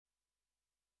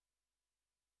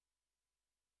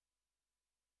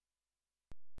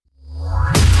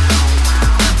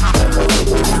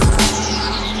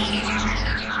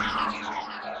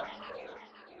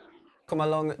Welcome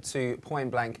along to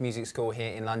Point Blank Music School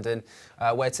here in London,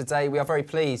 where today we are very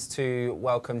pleased to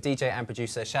welcome DJ and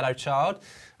producer Shadow Child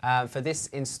for this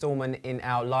instalment in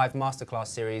our live masterclass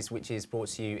series, which is brought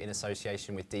to you in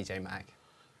association with DJ Mag.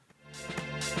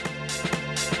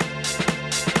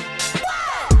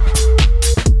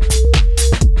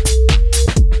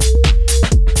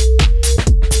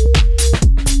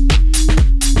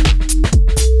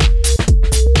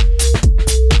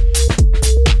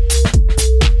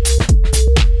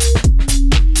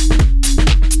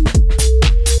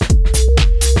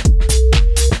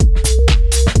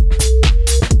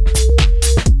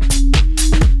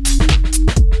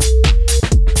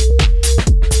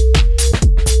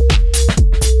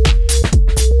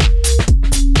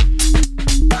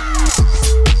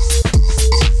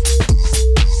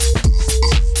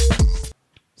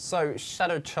 So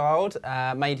Shadow Child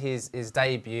made his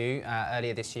debut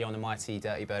earlier this year on the mighty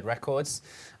Dirtybird records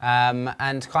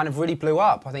and kind of really blew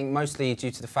up. I think mostly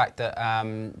due to the fact that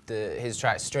his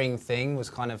track String Thing was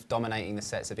kind of dominating the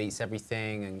sets of Eats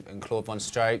Everything and Claude Von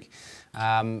Stroke.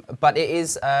 But it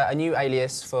is a new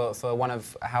alias for one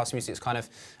of house music's kind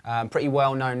of pretty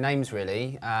well-known names,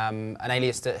 really. An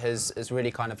alias that has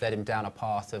really kind of led him down a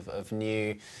path of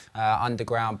new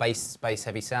underground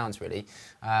bass-heavy sounds, really.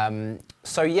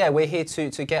 So yeah, we're here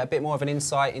to get a bit more of an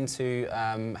insight into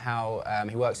how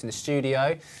he works in the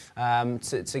studio,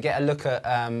 to get a look at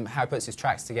how he puts his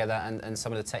tracks together and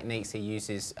some of the techniques he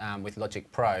uses with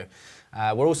Logic Pro.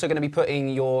 We're also going to be putting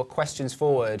your questions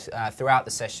forward throughout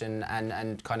the session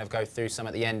and kind of go through some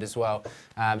at the end as well.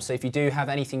 So if you do have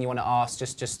anything you want to ask,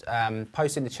 just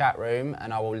post in the chat room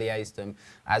and I will liaise them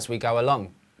as we go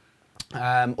along.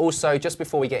 Also, just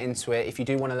before we get into it, if you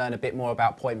do want to learn a bit more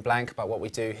about Point Blank, about what we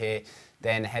do here,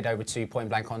 then head over to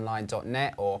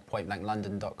pointblankonline.net or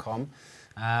pointblanklondon.com.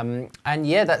 And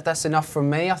yeah, that's enough from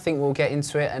me. I think we'll get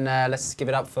into it and let's give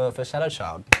it up for Shadow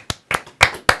Child.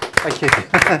 Thank you.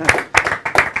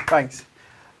 Thanks.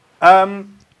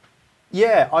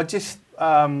 Yeah, I just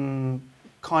kind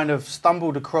of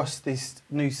stumbled across this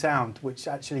new sound, which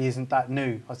actually isn't that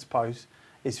new, I suppose.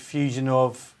 It's a fusion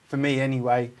of, for me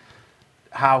anyway,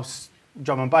 house,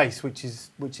 drum and bass, which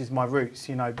is my roots.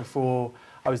 You know, before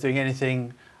I was doing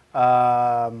anything,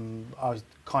 I was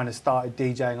kind of started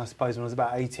DJing, I suppose, when I was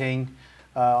about 18,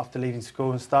 after leaving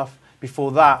school and stuff.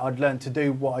 Before that, I'd learned to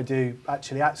do what I do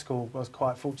actually at school. I was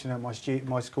quite fortunate.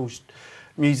 My school's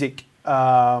music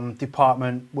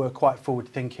department were quite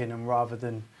forward-thinking, and rather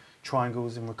than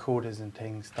triangles and recorders and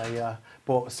things, they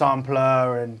bought a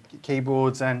sampler and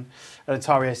keyboards and an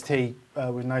Atari ST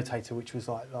with notator, which was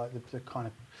like the kind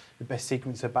of the best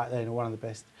sequencer back then, or one of the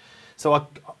best. So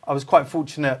I was quite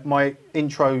fortunate. My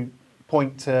intro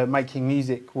point to making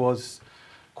music was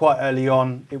quite early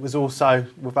on. It was also,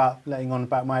 without letting on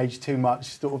about my age too much,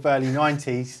 sort of early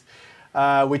 90s,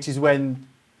 which is when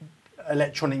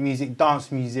electronic music,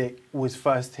 dance music was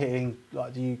first hitting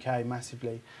like the UK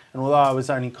massively. And although I was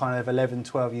only kind of 11,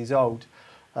 12 years old,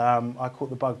 I caught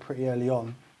the bug pretty early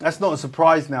on. That's not a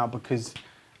surprise now, because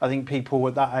I think people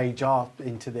at that age are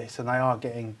into this and they are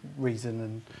getting Reason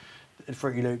and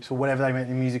Fruity Loops or whatever they make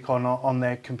the music on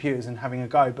their computers and having a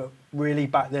go. But really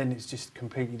back then it's just a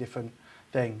completely different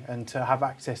thing, and to have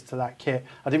access to that kit,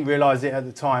 I didn't realise it at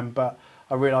the time, but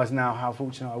I realise now how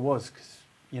fortunate I was, because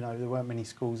you know there weren't many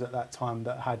schools at that time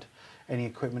that had any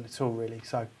equipment at all, really.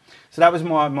 So that was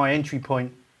my entry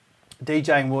point.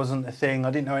 DJing wasn't a thing.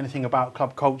 I didn't know anything about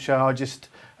club culture. I just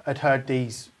had heard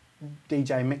these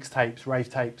DJ mixtapes, rave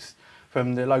tapes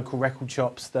from the local record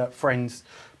shops that friends,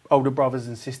 older brothers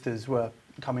and sisters were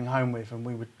coming home with, and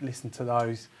we would listen to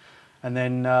those. And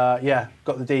then yeah,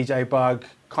 got the DJ bug.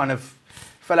 Kind of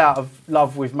fell out of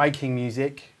love with making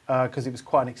music because it was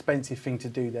quite an expensive thing to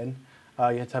do then.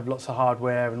 You had to have lots of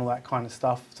hardware and all that kind of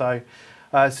stuff. So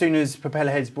as soon as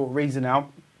Propellerheads brought Reason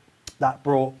out, that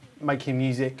brought making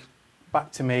music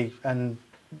back to me, and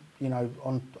you know,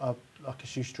 on like a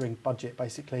shoestring budget,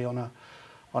 basically on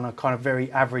a kind of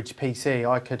very average PC,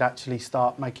 I could actually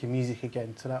start making music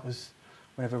again. So that was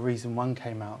whenever Reason 1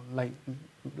 came out, late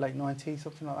 90s,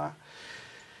 something like that.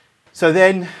 So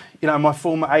then, you know, my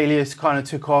former alias kind of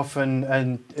took off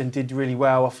and did really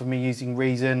well off of me using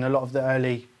Reason. A lot of the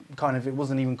early kind of, it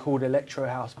wasn't even called Electro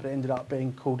House, but it ended up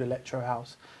being called Electro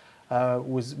House,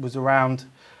 was around.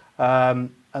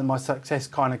 And my success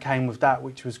kind of came with that,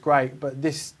 which was great. But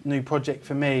this new project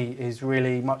for me is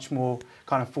really much more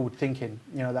kind of forward thinking.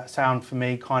 You know, that sound for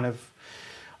me it kind of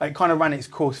ran its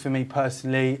course for me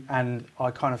personally, and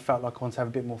I kind of felt like I wanted to have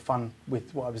a bit more fun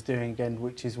with what I was doing again,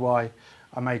 which is why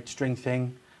I made String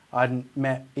Thing. I hadn't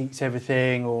met Eats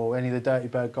Everything or any of the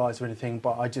Dirtybird guys or anything,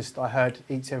 but I heard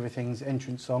Eats Everything's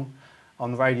entrance song,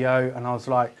 on the radio, and I was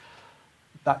like,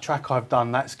 that track I've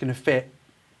done, that's going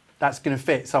to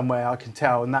fit somewhere, I can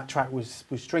tell, and that track was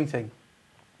String Thing.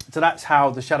 So that's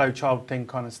how the Shadow Child thing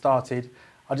kind of started.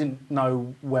 I didn't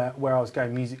know where I was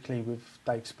going musically with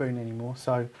Dave Spoon anymore,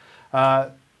 so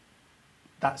that's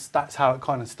how it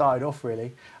kind of started off,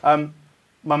 really.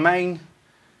 My main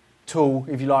tool,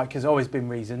 if you like, has always been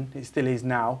Reason. It still is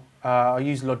now. I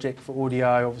use Logic for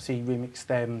audio, obviously remix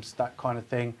stems, that kind of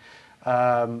thing.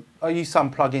 I use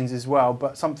some plugins as well,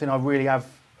 but something I really have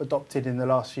adopted in the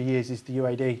last few years is the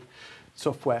UAD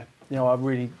software. You know,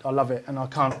 I love it, and I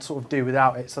can't sort of do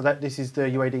without it. So this is the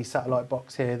UAD satellite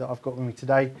box here that I've got with me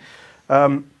today.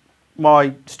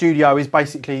 My studio is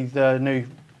basically the new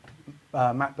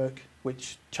MacBook,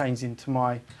 which changed into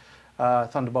my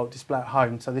Thunderbolt display at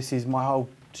home. So this is my whole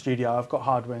studio. I've got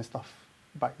hardware and stuff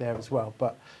back there as well,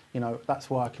 but you know, that's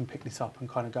why I can pick this up and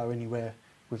kind of go anywhere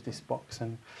with this box,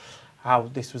 and how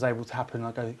this was able to happen,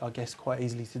 I guess, quite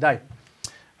easily today.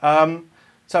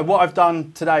 So what I've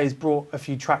done today is brought a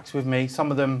few tracks with me.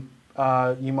 Some of them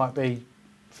you might be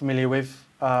familiar with,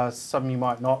 some you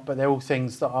might not, but they're all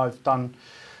things that I've done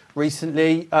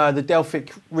recently. The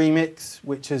Delphic remix,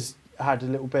 which has had a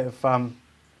little bit of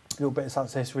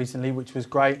success recently, which was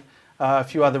great. A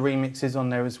few other remixes on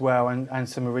there as well, and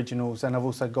some originals. And I've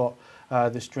also got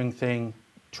the String Thing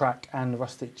track and the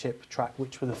Rustic Chip track,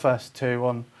 which were the first two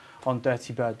on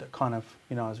Dirtybird that kind of,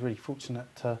 you know, I was really fortunate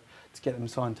to get them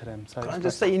signed to them. So can I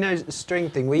just say, you know, the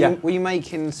String Thing, were you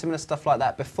making similar stuff like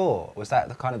that before? Was that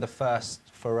the first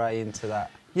foray into that?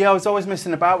 Yeah, I was always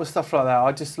messing about with stuff like that.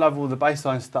 I just love all the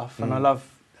bassline stuff, and I love,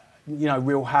 you know,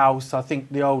 real house. I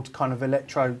think the old kind of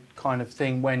electro kind of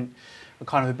thing went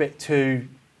kind of a bit too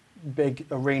big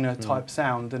arena type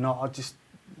sound, and I just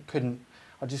couldn't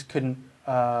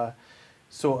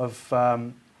sort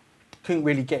of couldn't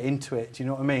really get into it. Do you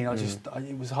know what I mean?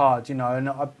 It was hard, you know, and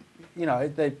you know,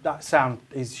 that sound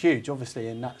is huge, obviously,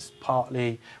 and that's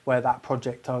partly where that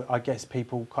project, I guess,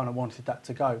 people kind of wanted that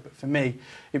to go. But for me,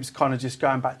 it was kind of just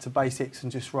going back to basics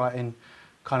and just writing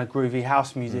kind of groovy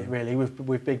house music, really,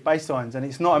 with big bass lines. And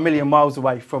it's not a million miles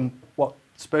away from what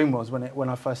Spoon was when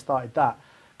I first started that,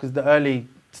 because the early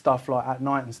stuff like At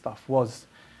Night and stuff was,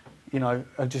 you know,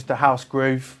 just a house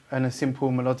groove and a simple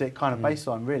melodic kind of bass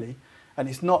line, really. And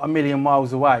it's not a million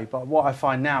miles away. But what I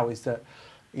find now is that,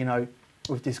 you know,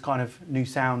 with this kind of new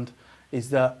sound, is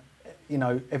that, you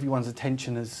know, everyone's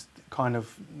attention has kind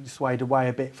of swayed away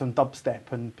a bit from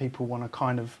dubstep, and people want to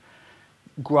kind of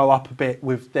grow up a bit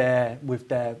with their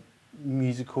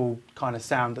musical kind of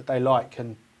sound that they like.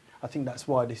 And I think that's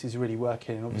why this is really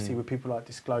working. And obviously with people like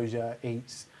Disclosure,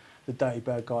 Eats, the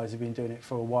Dirtybird guys have been doing it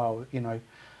for a while, you know.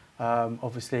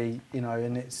 Obviously, you know,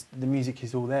 and the music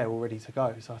is all there, all ready to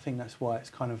go. So I think that's why it's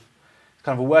kind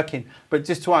of working. But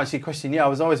just to answer your question, yeah, I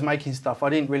was always making stuff. I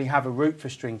didn't really have a route for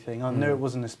String Thing. I knew it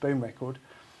wasn't a Spoon record.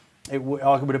 I would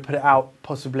have put it out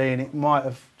possibly, and it might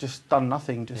have just done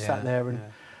nothing, just sat there. And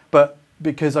but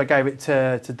because I gave it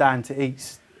to Dan to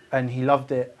Eats, and he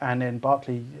loved it, and then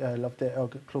Barclay loved it,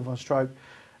 Claude Von Stroke,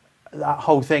 that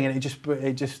whole thing, and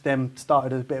it just then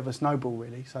started a bit of a snowball,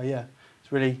 really. So yeah,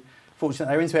 it's really fortunate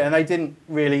they were into it, and they didn't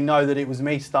really know that it was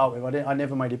me to start with. I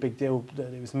never made a big deal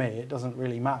that it was me. It doesn't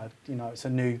really matter, you know. It's a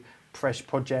new, fresh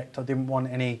project. I didn't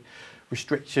want any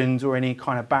restrictions or any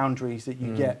kind of boundaries that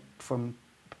you get from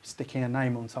sticking a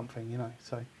name on something, you know.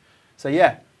 So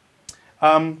yeah,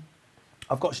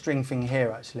 I've got a String Thing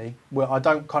here actually. Well, I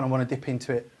don't kind of want to dip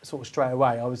into it sort of straight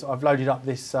away. I've loaded up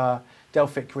this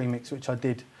Delphic remix, which I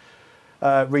did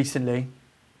recently.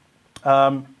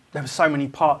 There were so many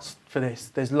parts for this.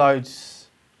 There's loads.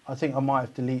 I think I might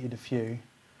have deleted a few.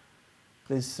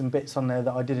 There's some bits on there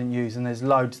that I didn't use, and there's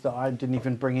loads that I didn't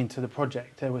even bring into the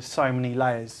project. There were so many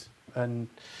layers, and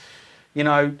you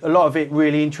know, a lot of it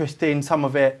really interesting. Some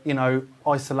of it, you know,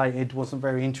 isolated, wasn't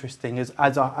very interesting.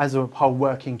 As a whole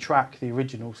working track, the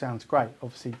original sounds great,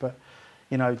 obviously, but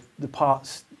you know, the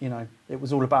parts, you know, it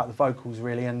was all about the vocals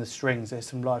really, and the strings. There's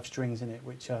some live strings in it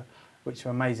which are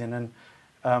amazing, and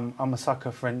I'm a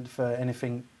sucker for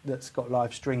anything that's got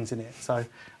live strings in it, so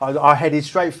I headed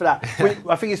straight for that.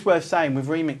 I think it's worth saying with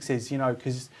remixes, you know,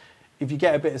 because if you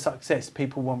get a bit of success,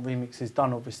 people want remixes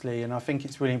done, obviously, and I think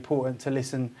it's really important to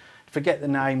listen, forget the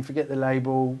name, forget the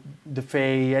label, the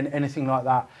fee, and anything like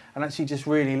that, and actually just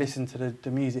really listen to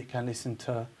the music and listen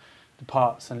to the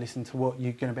parts and listen to what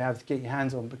you're going to be able to get your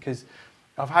hands on, because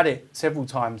I've had it several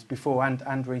times before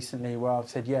and recently where I've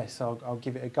said yes, I'll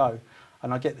give it a go.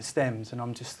 And I get the stems, and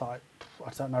I'm just like, I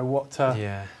don't know what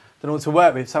to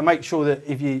work with. So make sure that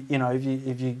if you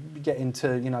get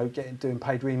into doing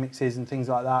paid remixes and things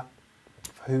like that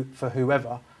for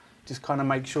whoever, just kind of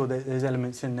make sure that there's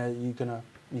elements in there that you're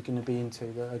gonna be into,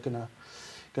 that are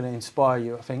gonna inspire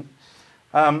you, I think.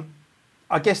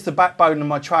 I guess the backbone of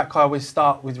my track, I always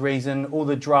start with Reason. All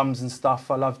the drums and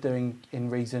stuff I love doing in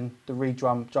Reason, the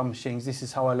drum machines. This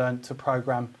is how I learned to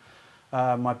program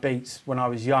my beats when I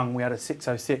was young. We had a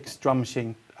 606 drum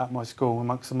machine at my school,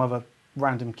 amongst some other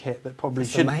random kit that probably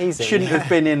shouldn't have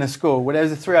been in a school. Well, there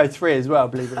was a 303 as well,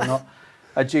 believe it or not,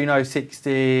 a Juno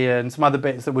 60 and some other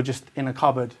bits that were just in a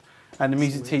cupboard. And the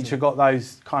music teacher got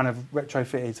those kind of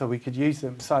retrofitted so we could use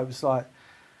them. So it was like,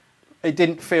 it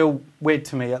didn't feel weird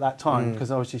to me at that time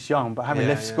because I was just young, but having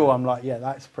left school, I'm like, yeah,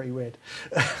 that's pretty weird.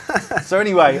 So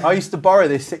anyway, I used to borrow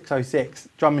this 606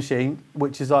 drum machine,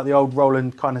 which is like the old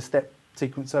Roland kind of step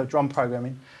sequencer drum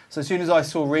programming. So as soon as I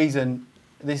saw Reason,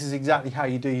 this is exactly how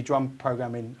you do your drum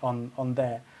programming on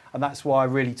there. And that's why I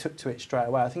really took to it straight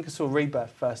away. I think I saw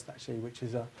Rebirth first, actually, which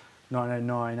is a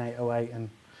 909, 808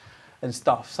 and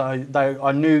stuff. So though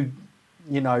I knew,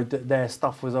 you know, that their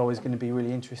stuff was always going to be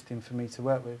really interesting for me to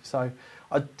work with. So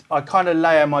I kind of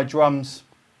layer my drums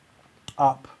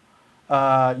up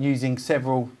using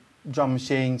several drum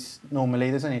machines normally.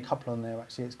 There's only a couple on there,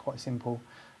 actually. It's quite simple.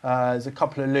 There's a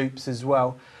couple of loops as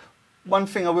well. One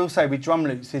thing I will say with drum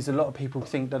loops is a lot of people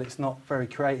think that it's not very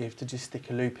creative to just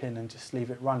stick a loop in and just leave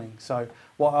it running. So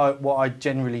what I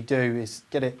generally do is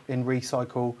get it in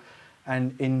Recycle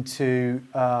and into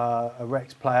a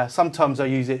Rex player. Sometimes I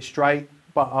use it straight,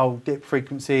 but I'll dip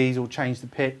frequencies or change the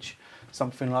pitch,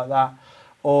 something like that,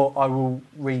 or I will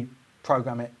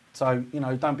reprogram it. So, you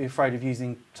know, don't be afraid of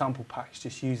using sample packs,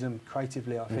 just use them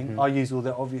creatively, I think. I use all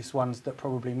the obvious ones that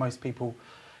probably most people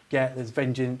get. There's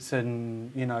Vengeance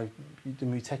and, you know, the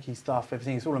Muteki stuff,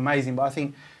 everything. It's all amazing, but I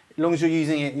think as long as you're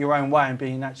using it your own way and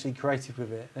being actually creative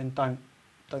with it, then don't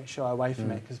shy away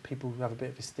from it, because people have a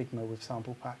bit of a stigma with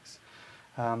sample packs.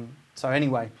 So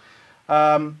anyway,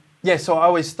 yeah, so I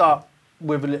always start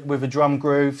with a drum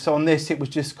groove. So on this, it was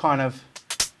just kind of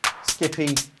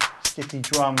skippy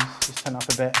drums, just turn up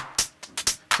a bit.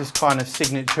 Just kind of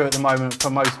signature at the moment for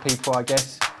most people, I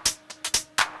guess.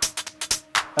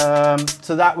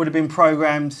 So that would have been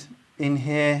programmed in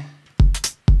here.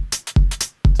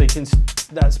 So you can,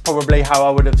 that's probably how I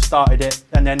would have started it.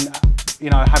 And then, you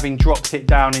know, having dropped it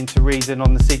down into Reason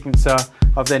on the sequencer,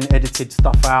 I've then edited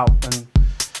stuff out and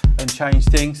changed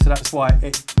things. So that's why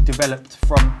it developed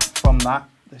from that.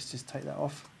 Let's just take that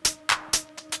off.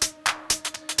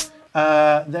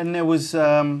 Then there was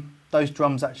those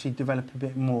drums actually develop a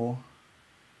bit more.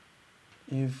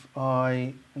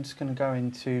 I'm just going to go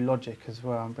into Logic as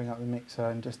well and bring up the mixer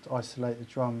and just isolate the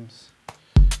drums.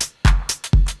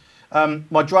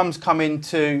 My drums come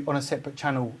into on a separate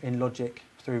channel in Logic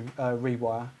through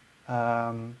Rewire.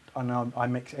 And I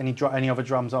mix any other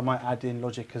drums I might add in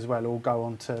Logic as well, or go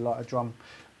onto like a drum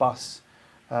bus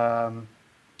as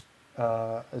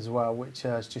well, which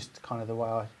is just kind of the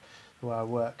way I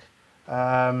work.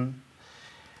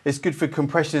 It's good for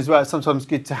compression as well. It's sometimes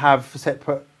good to have a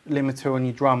separate limiter on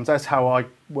your drums. That's how I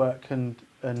work, and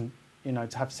you know,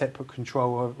 to have separate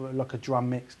control, or like a drum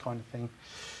mix kind of thing.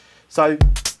 So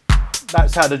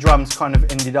that's how the drums kind of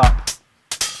ended up.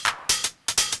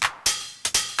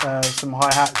 Some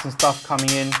hi-hats and stuff coming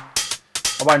in.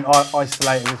 I won't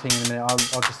isolate everything in a minute,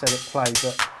 I'll just let it play,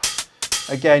 but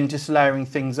again, just layering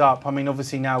things up. I mean,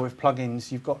 obviously now with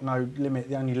plugins, you've got no limit.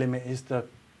 The only limit is the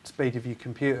speed of your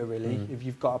computer, really. If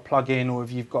you've got a plug-in or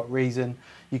if you've got Reason,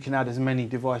 you can add as many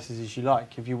devices as you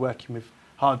like. If you're working with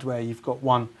hardware, you've got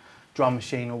one drum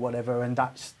machine or whatever, and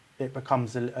it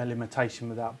becomes a limitation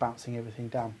without bouncing everything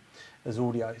down as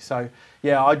audio. So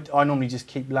yeah, I normally just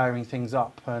keep layering things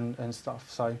up and stuff.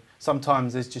 So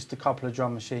sometimes there's just a couple of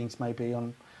drum machines maybe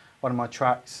on one of my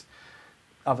tracks.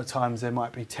 Other times there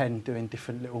might be 10 doing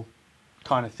different little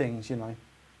kind of things, you know.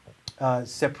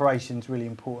 Separation's really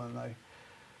important though.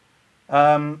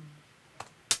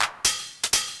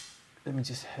 Let me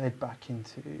just head back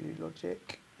into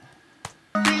Logic.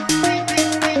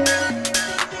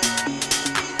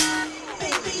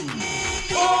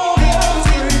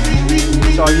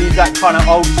 So I use that kind of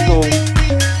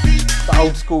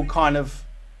old school kind of,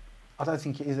 I don't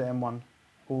think it is an M1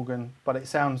 organ, but it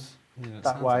sounds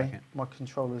that way. Like my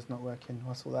controller's not working,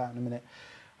 I'll sort that out in a minute.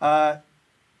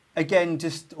 Again,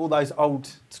 just all those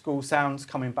old school sounds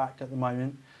coming back at the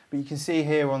moment. But you can see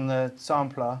here on the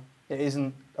sampler, it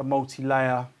isn't a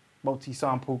multi-layer,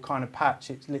 multi-sample kind of patch.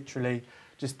 It's literally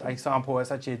just a sample.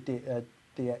 It's actually a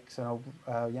DX, an old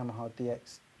Yamaha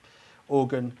DX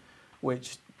organ,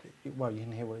 which, well, you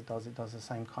can hear what it does. It does the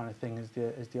same kind of thing as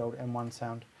the old M1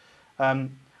 sound. I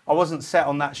wasn't set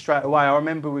on that straight away. I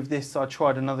remember with this, I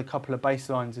tried another couple of bass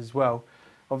lines as well.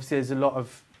 Obviously, there's a lot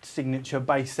of signature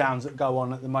bass sounds that go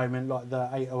on at the moment, like the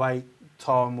 808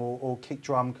 tom or kick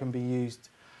drum can be used.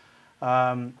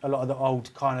 A lot of the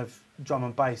old kind of drum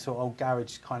and bass or old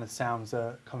garage kind of sounds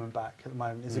are coming back at the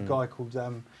moment. There's a guy called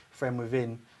Friend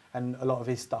Within, and a lot of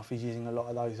his stuff, he's using a lot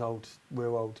of those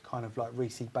real old kind of like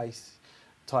Reese bass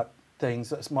type things.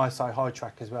 That's my So High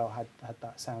track as well, had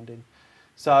that sound in.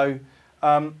 So,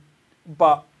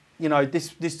 but you know,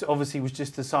 this obviously was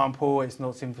just a sample. It's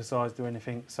not synthesized or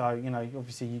anything. So you know,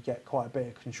 obviously you get quite a bit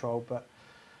of control. But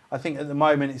I think at the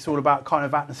moment it's all about kind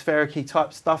of atmospheric-y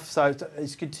type stuff. So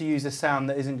it's good to use a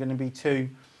sound that isn't going to be too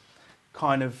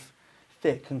kind of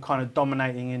thick and kind of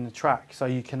dominating in the track. So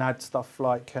you can add stuff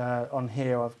like on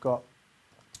here I've got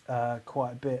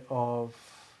quite a bit of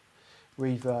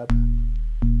reverb.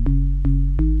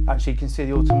 Actually, you can see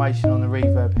the automation on the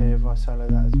reverb here if I solo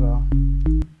that as well.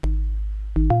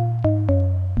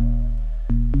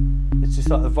 It's just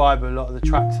like the vibe of a lot of the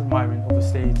tracks at the moment.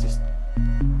 Obviously, it's just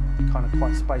kind of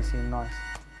quite spacey and nice.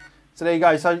 So there you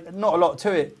go. So not a lot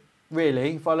to it,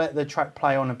 really. If I let the track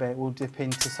play on a bit, we'll dip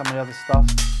into some of the other stuff.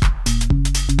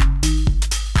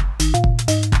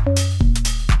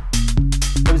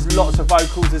 There was lots of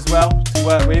vocals as well to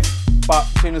work with. But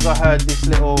as soon as I heard this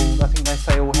little, I think they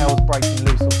say all hell's breaking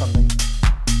loose or something. I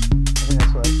think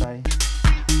that's what they say.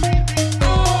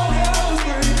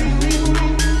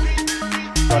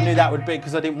 So I knew that would be,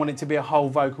 because I didn't want it to be a whole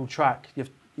vocal track.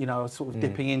 You know, I was sort of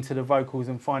dipping into the vocals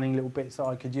and finding little bits that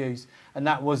I could use. And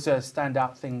that was a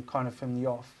standout thing kind of from the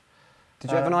off.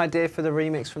 Did you have an idea for the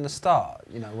remix from the start?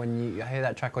 You know, when you hear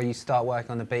that track or you start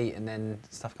working on the beat and then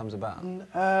stuff comes about?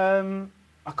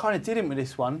 I kind of didn't with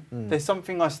this one. There's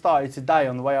something I started today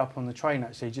on the way up on the train,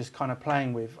 actually, just kind of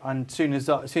playing with. And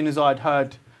as soon as I'd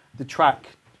heard the track,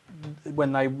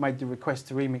 when they made the request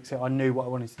to remix it, I knew what I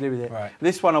wanted to do with it. Right.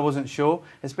 This one I wasn't sure,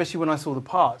 especially when I saw the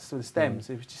parts, the stems.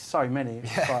 It was just so many. It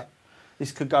was like,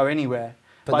 this could go anywhere.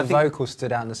 But the vocals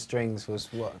stood out and the strings was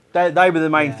what? They were the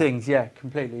main things, yeah,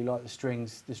 completely. Like the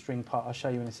strings, the string part, I'll show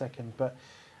you in a second. But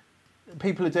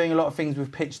people are doing a lot of things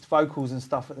with pitched vocals and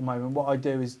stuff at the moment. What I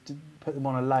do is to put them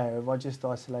on a layer. If I just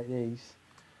isolate these.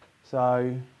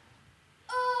 So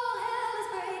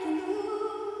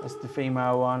that's the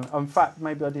female one. In fact,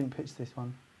 maybe I didn't pitch this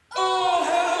one.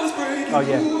 Oh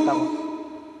yeah,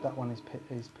 that one is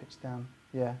pitched down.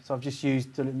 Yeah, so I've just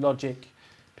used the Logic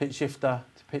pitch shifter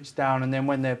to pitch down, and then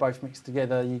when they're both mixed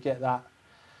together, you get that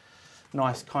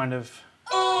nice kind of,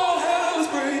 it's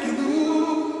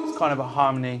kind of a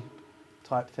harmony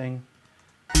type thing.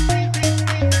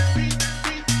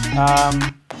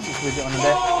 Just with it on a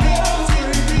bit.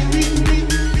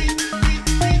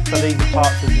 So these are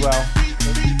parts as well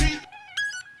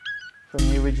from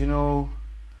the original.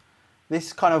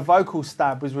 This kind of vocal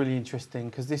stab was really interesting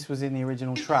because this was in the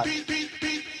original track.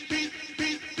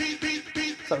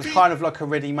 So it was kind of like a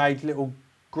ready-made little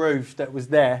groove that was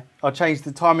there. I changed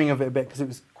the timing of it a bit because it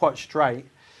was quite straight,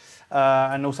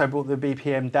 and also brought the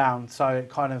BPM down, so it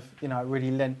kind of, you know, it really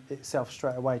lent itself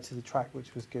straight away to the track,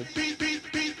 which was good.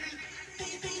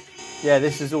 Yeah,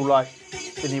 this is all like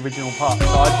in the original part, so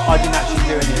I didn't actually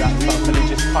do any of that stuff, but it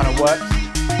just kind of works.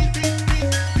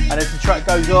 And as the track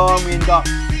goes on,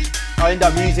 I end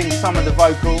up using some of the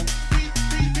vocal,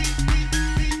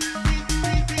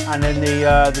 and then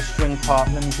the string part.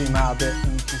 Let me zoom out a bit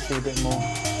and you can see a bit more.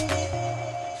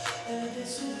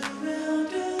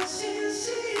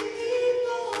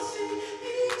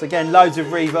 So again, loads of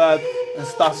reverb and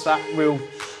stuff, that real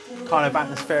kind of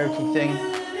atmospheric-y thing.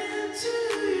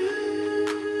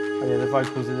 Oh yeah, the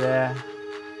vocals are there.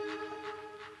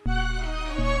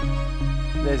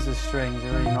 There's the strings,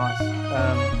 they're really nice.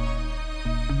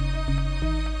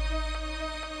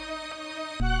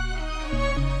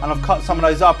 And I've cut some of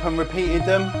those up and repeated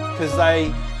them because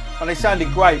they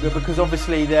sounded great, but because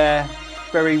obviously they're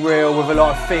very real with a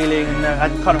lot of feeling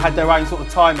and kind of had their own sort of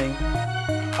timing,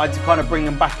 I had to kind of bring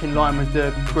them back in line with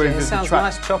the groove of the track. It sounds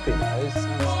nice choppy though, it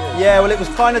sounds good. Yeah, well it was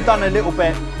kind of done a little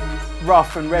bit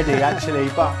rough and ready actually,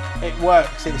 but it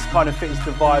works. It kind of fits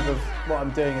the vibe of what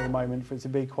I'm doing at the moment for it to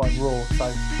be quite raw.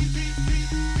 So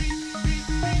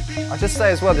I'll just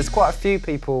say as well, there's quite a few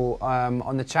people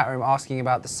on the chat room asking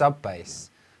about the sub bass.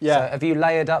 Yeah. So have you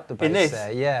layered up the bass in this?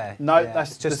 there? Yeah. No, yeah.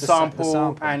 that's just the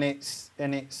sample, and it's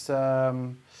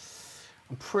I'm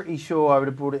pretty sure I would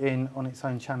have brought it in on its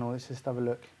own channel. Let's just have a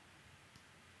look.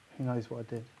 Who knows what I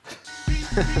did?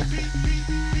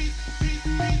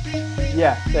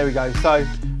 Yeah, there we go. So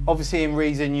obviously in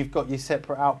Reason you've got your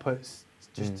separate outputs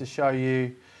just to show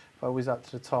you. If I whiz up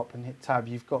to the top and hit tab,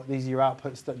 you've got these are your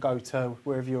outputs that go to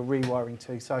wherever you're rewiring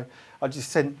to. So I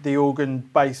just sent the organ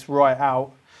bass right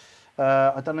out.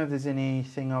 I don't know if there's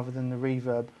anything other than the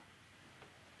reverb.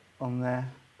 on there.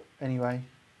 Anyway,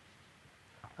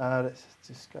 let's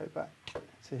just go back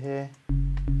to here.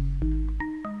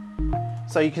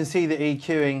 So you can see the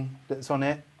EQing that's on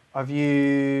it. I've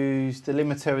used the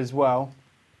limiter as well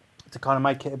to kind of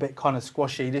make it a bit kind of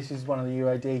squashy. This is one of the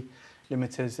UAD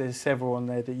limiters. There's several on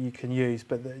there that you can use,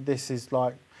 but this is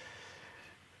like,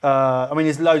 I mean,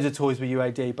 there's loads of toys with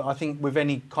UAD, but I think with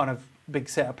any kind of big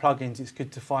set of plugins, it's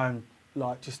good to find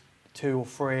like just 2 or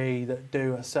 3 that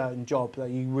do a certain job that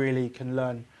you really can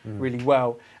learn really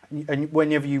well. And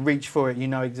whenever you reach for it, you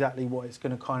know exactly what it's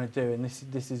going to kind of do. And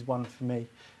this is one for me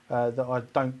that I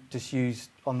don't just use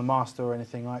on the master or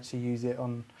anything. I actually use it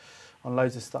on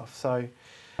loads of stuff. So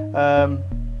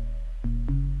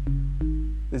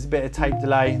there's a bit of tape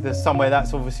delay. There's somewhere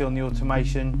that's obviously on the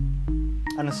automation,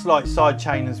 and a slight side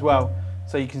chain as well.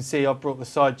 So you can see I've brought the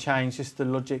side chains, just the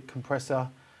Logic compressor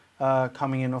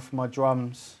coming in off my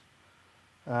drums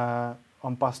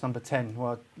on bus number 10.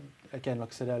 Well, again, like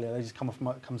I said earlier, they just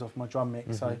comes off my drum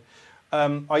mix. So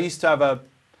I used to have I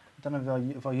don't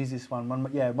know if I use this one. One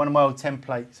of my old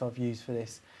templates I've used for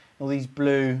this. All these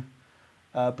blue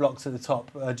blocks at the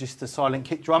top are just the silent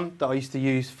kick drum that I used to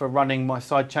use for running my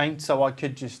side chain. So I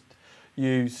could just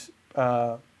use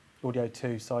Audio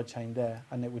 2 side chain there,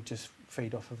 and it would just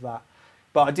feed off of that.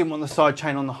 But I didn't want the side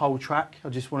chain on the whole track. I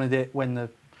just wanted it when the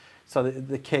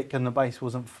kick and the bass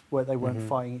wasn't where they weren't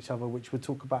fighting each other, which we'll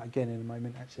talk about again in a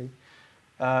moment actually.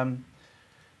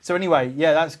 So anyway,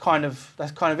 yeah, that's kind of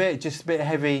it. Just a bit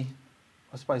heavy,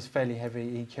 I suppose, fairly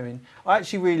heavy EQing. I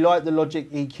actually really like the Logic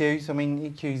EQs. I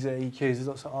mean, EQs are EQs. There's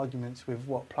lots of arguments with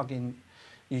what plugin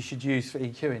you should use for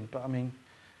EQing, but I mean,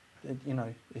 you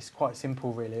know, it's quite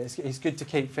simple really. It's good to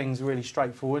keep things really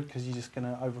straightforward because you're just going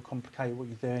to overcomplicate what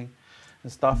you're doing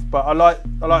and stuff. But I like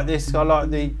this. I like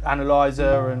the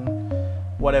analyzer and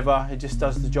whatever. It just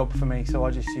does the job for me. So I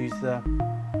just use the,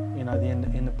 you know, the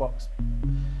in the box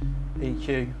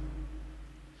EQ.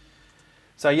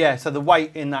 So yeah, so the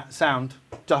weight in that sound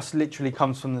just literally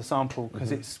comes from the sample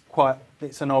because it's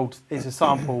a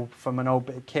sample from an old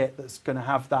bit of kit that's going to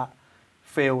have that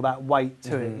feel, that weight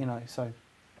to it, you know. So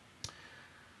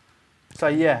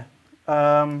yeah,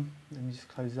 let me just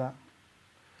close that.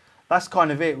 That's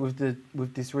kind of it with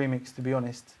this remix. To be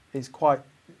honest, it's quite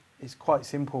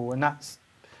simple, and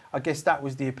I guess that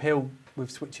was the appeal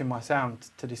with switching my sound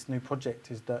to this new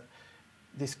project, is that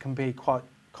this can be quite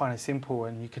kind of simple,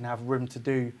 and you can have room to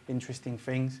do interesting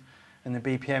things, and the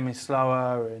BPM is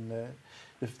slower, and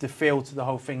the feel to the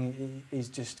whole thing is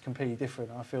just completely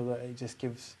different. I feel that it just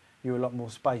gives you a lot more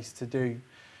space to do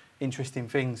interesting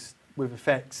things with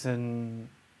effects, and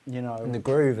you know, and the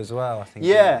groove as well, I think.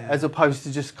 Yeah, as opposed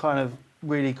to just kind of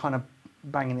really kind of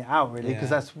banging it out really, because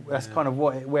that's kind of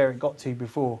where it got to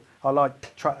before. I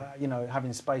like you know,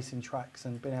 having space in tracks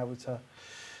and being able to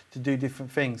do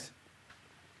different things.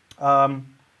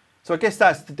 So I guess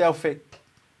that's the Delphic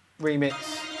remix,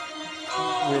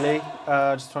 really.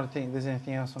 Just trying to think if there's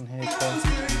anything else on here.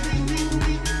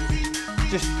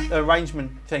 Just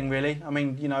arrangement thing, really. I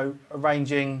mean, you know,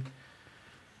 arranging,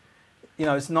 you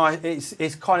know, it's nice.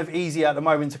 It's kind of easy at the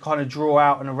moment to kind of draw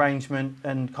out an arrangement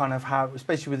and kind of have,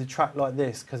 especially with a track like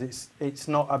this, because it's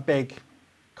not a big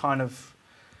kind of,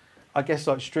 I guess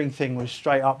like String Thing was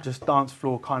straight up just dance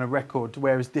floor kind of record,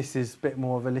 whereas this is a bit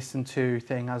more of a listen to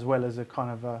thing as well as a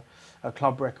kind of a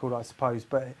club record, I suppose.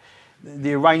 But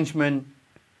the arrangement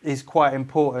is quite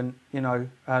important, you know.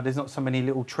 There's not so many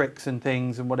little tricks and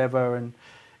things and whatever, and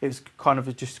it's kind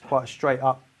of just quite a straight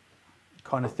up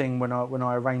kind of thing when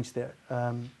I arranged it,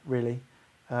 really.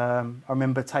 I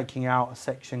remember taking out a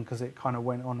section because it kind of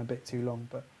went on a bit too long,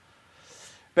 but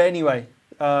anyway,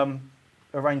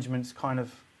 arrangements kind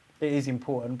of, it is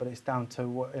important, but it's down to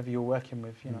whatever you're working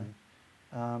with, you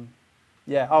know.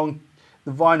 Yeah,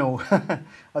 the vinyl,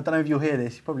 I don't know if you'll hear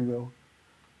this, you probably will.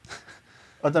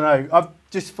 I don't know,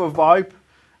 just for vibe,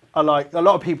 I like, a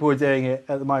lot of people are doing it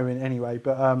at the moment anyway,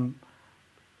 but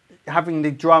having the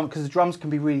drum, because the drums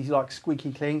can be really like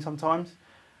squeaky clean sometimes,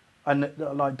 and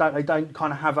like they don't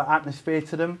kind of have an atmosphere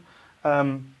to them.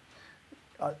 I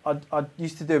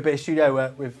used to do a bit of studio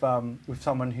work with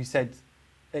someone who said,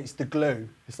 it's the glue.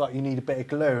 It's like you need a bit of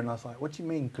glue, and I was like, "What do you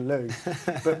mean glue?"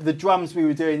 But the drums we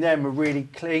were doing then were really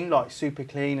clean, like super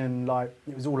clean, and like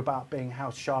it was all about being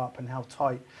how sharp and how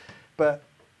tight. But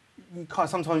you can't.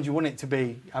 Sometimes you want it to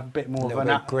have a bit more of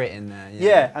an grit in there.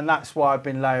 Yeah, and that's why I've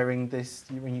been layering this.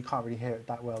 When you can't really hear it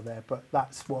that well there, but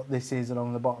that's what this is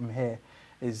along the bottom here.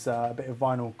 Is a bit of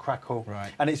vinyl crackle,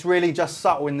 right? And it's really just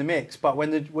subtle in the mix. But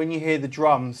when you hear the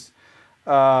drums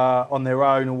on their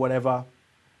own or whatever.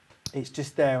 it's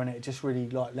just there, and it just really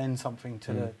like lends something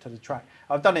to the track.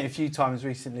 I've done it a few times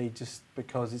recently, just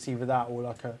because it's either that or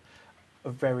like a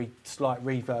very slight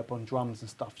reverb on drums and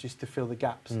stuff, just to fill the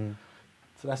gaps. So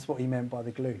that's what he meant by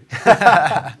the glue.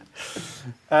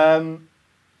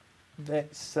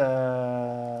 Let's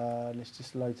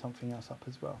just load something else up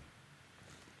as well.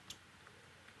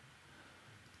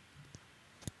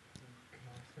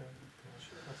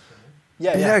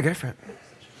 Yeah, go for it.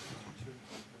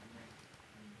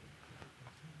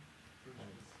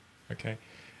 Okay.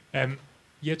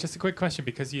 Yeah, just a quick question,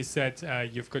 because you said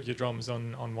you've got your drums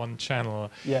on one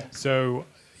channel. Yeah. So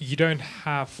you wouldn't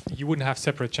have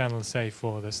separate channels, say,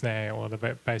 for the snare or the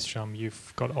bass drum.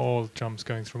 You've got all drums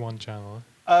going through one channel.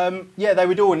 Yeah, they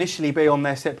would all initially be on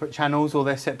their separate channels or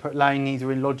their separate lane,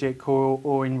 either in Logic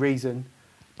or in Reason.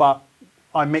 But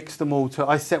I mix them all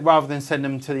rather than send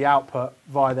them to the output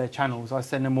via their channels, I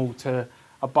send them all to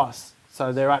a bus.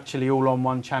 So they're actually all on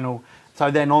one channel.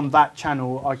 So then on that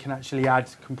channel, I can actually add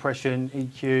compression,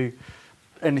 EQ,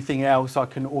 anything else. I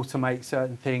can automate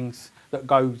certain things that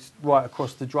goes right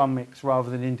across the drum mix rather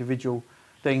than individual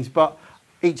things. But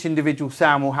each individual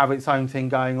sound will have its own thing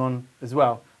going on as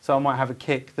well. So I might have a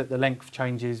kick that the length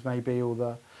changes maybe, or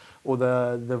the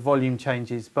volume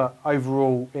changes. But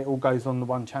overall, it all goes on the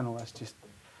one channel. That's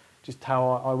just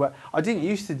how I work. I didn't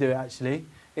used to do it, actually.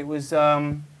 It was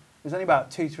only about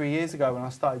 2-3 years ago when I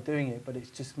started doing it, but it's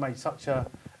just made such a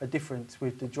difference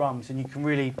with the drums. And you can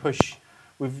really push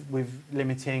with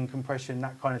limiting, compression,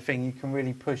 that kind of thing. You can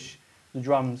really push the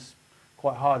drums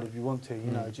quite hard if you want to,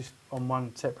 you know, just on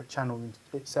one separate channel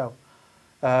itself.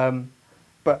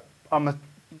 But I'm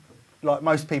like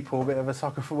most people, a bit of a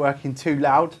sucker for working too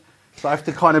loud. So I have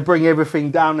to kind of bring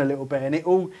everything down a little bit. And it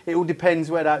all depends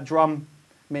where that drum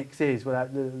mix is, where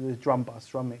the drum bus,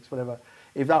 drum mix, whatever.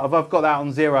 If I've got that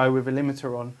on 0 with a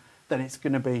limiter on, then it's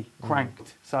going to be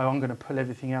cranked. So I'm going to pull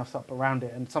everything else up around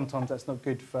it. And sometimes that's not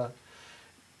good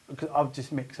because I'll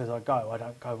just mix as I go. I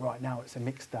don't go, right now it's a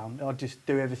mix down. I'll just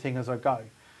do everything as I go.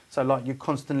 So like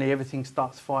everything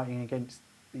starts fighting against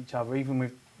each other, even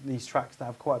with these tracks that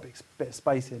have quite a bit of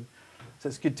spacing. So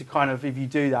it's good to kind of, if you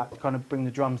do that, kind of bring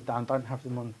the drums down, don't have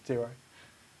them on 0.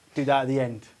 Do that at the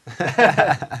end.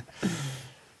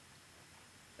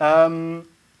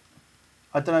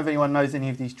 I don't know if anyone knows any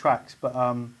of these tracks, but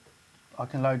I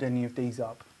can load any of these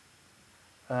up.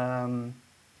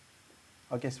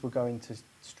 I guess we'll go into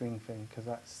String Thing, because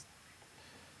that's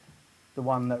the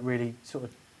one that really sort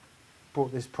of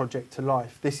brought this project to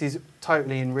life. This is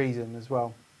totally in Reason as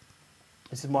well.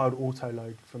 This is my old auto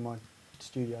load from my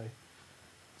studio.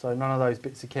 So none of those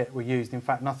bits of kit were used. In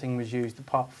fact, nothing was used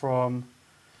apart from,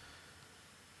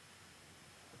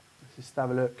 let's just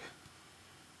have a look,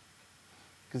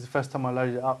 because the first time I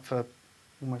loaded it up for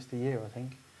almost a year, I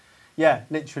think. Yeah,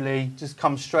 literally just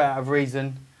comes straight out of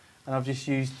Reason, and I've just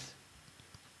used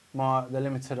the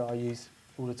limiter that I use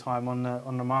all the time on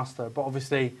the master. But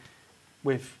obviously,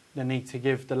 with the need to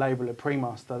give the label a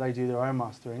pre-master, they do their own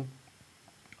mastering.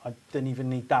 I didn't even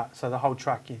need that, so the whole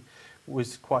track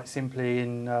was quite simply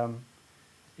in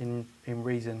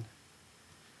Reason.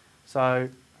 So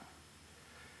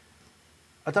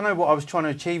I don't know what I was trying to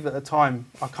achieve at the time.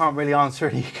 I can't really answer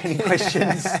any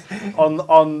questions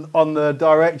on the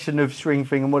direction of String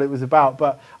Thing and what it was about.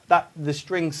 But the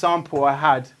string sample I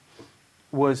had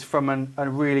was from a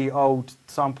really old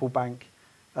sample bank,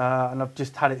 and I've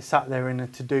just had it sat there in a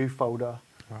to-do folder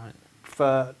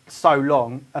for so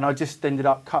long, and I just ended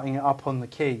up cutting it up on the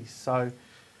keys. So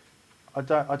I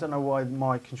don't know why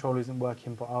my controller isn't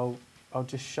working, but I'll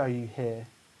just show you here.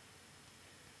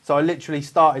 So I literally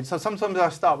started. So sometimes I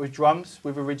start with drums,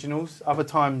 with originals. Other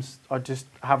times I just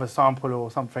have a sample or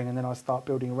something, and then I start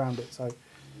building around it. So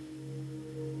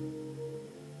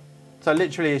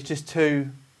literally it's just two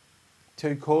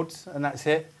chords, and that's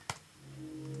it.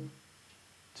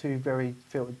 Two very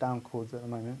filtered down chords at the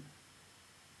moment.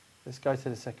 Let's go to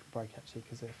the second break actually,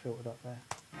 because they're filtered up there.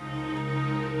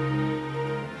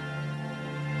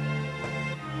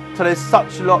 So there's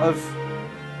such a lot of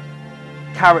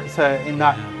character in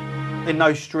that, in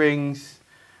those strings,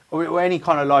 or any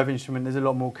kind of live instrument. There's a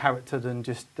lot more character than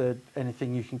just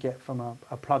anything you can get from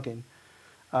a plugin.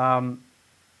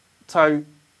 So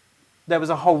there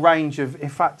was a whole range of, in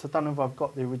fact, I don't know if I've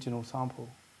got the original sample.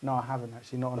 No, I haven't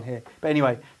actually, not on here. But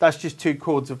anyway, that's just 2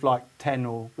 chords of like 10,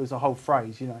 or there's a whole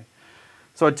phrase, you know.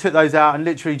 So I took those out and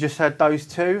literally just had those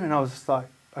 2, and I was just like,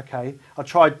 okay. I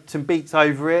tried some beats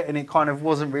over it, and it kind of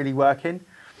wasn't really working.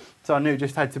 So I knew it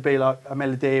just had to be like a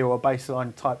melody or a bass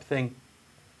line type thing.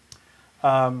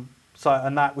 And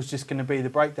that was just going to be the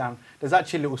breakdown. There's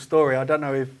actually a little story. I don't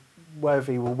know if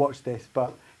Worthy will watch this,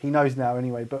 but he knows now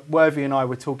anyway, but Worthy and I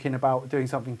were talking about doing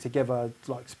something together,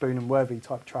 like Spoon and Worthy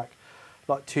type track,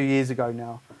 like 2 years ago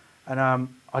now. And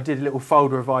I did a little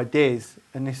folder of ideas,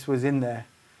 and this was in there.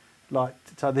 Like,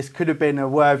 so this could have been a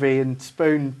Worthy and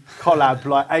Spoon collab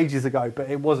like ages ago, but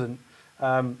it wasn't.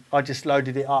 I just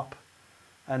loaded it up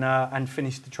and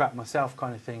finished the track myself,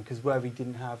 kind of thing, because Worthy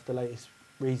didn't have the latest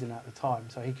Reason at the time,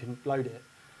 so he couldn't load it.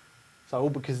 So all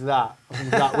because of that, I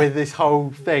think that with this whole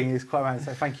thing is quite around.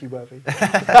 So thank you, Worthy.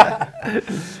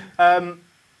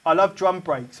 I love drum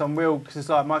breaks. I'm real, because it's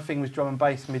like my thing was drum and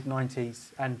bass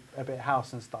mid-90s and a bit of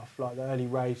house and stuff, like the early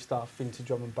rave stuff into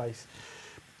drum and bass.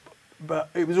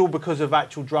 But it was all because of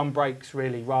actual drum breaks,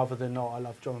 really, rather than I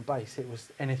love drum and bass. It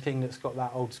was anything that's got that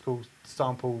old school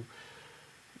sample,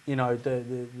 you know,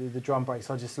 the drum breaks.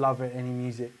 I just love it, any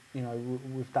music, you know,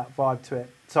 with that vibe to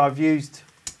it. So I've used,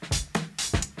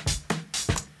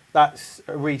 that's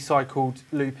a recycled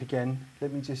loop again.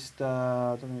 Let me just,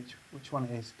 I don't know which one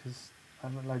it is, because I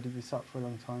haven't loaded this up for a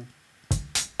long time.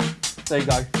 There you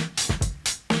go.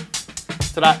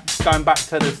 So that's going back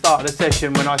to the start of the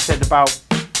session when I said about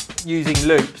using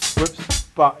loops,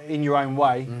 but in your own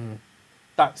way.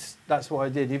 That's what I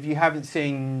did. If you haven't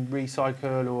seen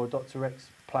Recycle or Dr. X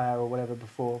Player or whatever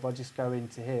before, if I just go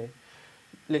into here,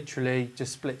 literally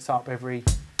just splits up every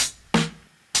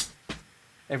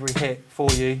hit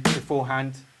for you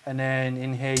beforehand, and then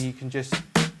in here you can just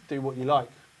do what you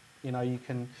like. You know, you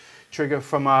can trigger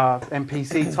from a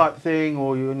MPC type thing,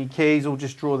 or any keys, or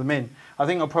just draw them in. I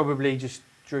think I probably just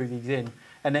drew these in,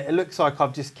 and it looks like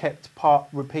I've just kept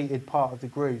repeated part of the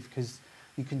groove, because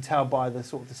you can tell by the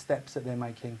sort of the steps that they're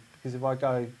making. Because if I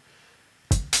go,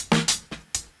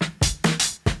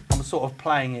 I'm sort of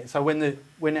playing it. So when it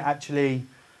actually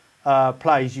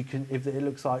plays, you can, if it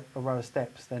looks like a row of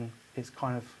steps, then it's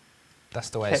kind of, that's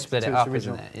the way to split it up,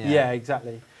 isn't it? Yeah,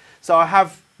 exactly. So I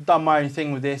have done my own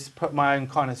thing with this, put my own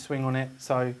kind of swing on it.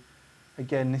 So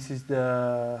again, this is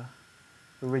the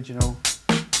original.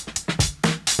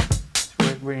 It's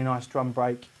a really nice drum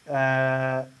break.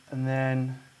 And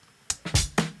then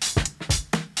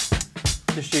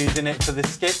just using it for the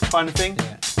skip kind of thing.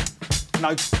 Yeah.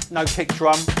 No kick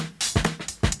drum.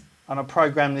 And I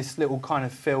programmed this little kind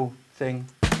of fill thing.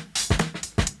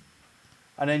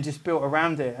 And then just built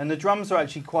around it. And the drums are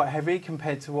actually quite heavy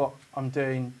compared to what I'm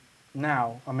doing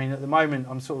now. I mean, at the moment,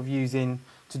 I'm sort of using,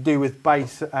 to do with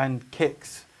bass and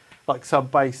kicks, like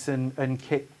sub bass and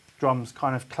kick drums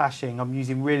kind of clashing. I'm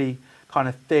using really kind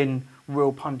of thin,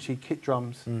 real punchy kick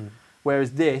drums.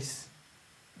 Whereas this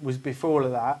was before all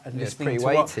of that, and listening to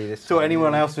what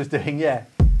anyone else was doing. Yeah.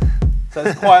 So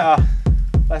it's quite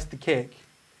that's the kick.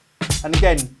 And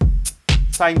again,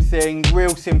 same thing,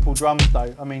 real simple drums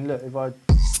though. I mean, look, if I,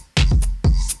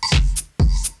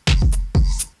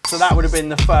 so that would have been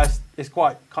the first. It's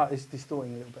it's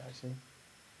distorting a little bit actually,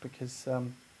 because I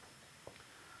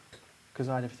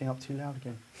had everything up too loud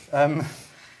again.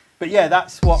 But yeah,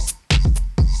 that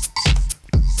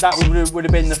would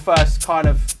have been the first kind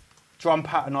of drum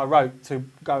pattern I wrote to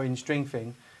go in string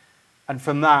thing, and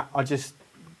from that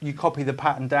you copy the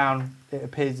pattern down, it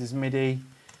appears as MIDI.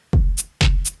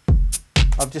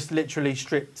 I've just literally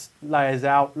stripped layers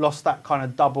out, lost that kind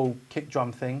of double kick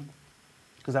drum thing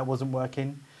because that wasn't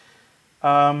working.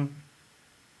 And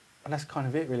that's kind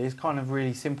of it really. It's kind of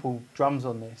really simple drums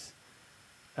on this.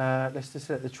 Let's just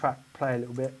let the track play a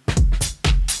little bit.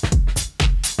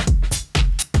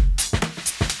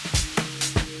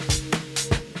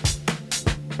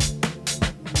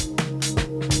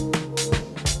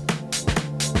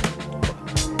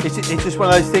 It's just one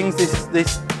of those things,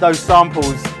 those samples,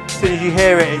 as soon as you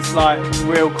hear it, it's like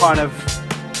real kind of,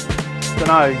 I don't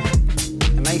know,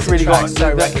 it makes really got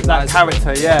so that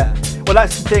character, yeah. Well,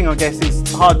 that's the thing, I guess,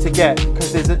 it's hard to get,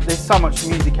 because there's so much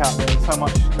music out there, so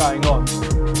much going on.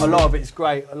 A lot of it's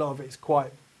great, a lot of it's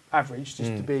quite average,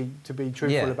 just to be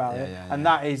truthful about it, and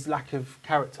that is lack of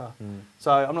character.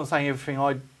 So I'm not saying everything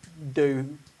I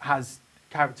do has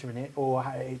character in it, or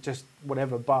it just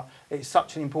whatever, but it's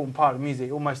such an important part of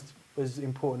music, almost as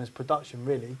important as production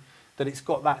really, that it's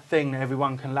got that thing that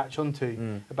everyone can latch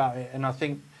onto about it. And I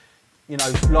think, you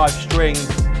know, live strings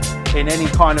in any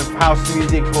kind of house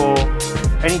music or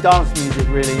any dance music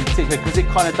really in particular, because it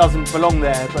kind of doesn't belong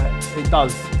there, but it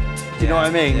does. Do you know what I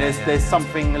mean? There's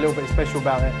something a little bit special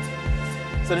about it.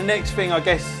 So the next thing, I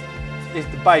guess, is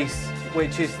the bass,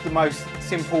 which is the most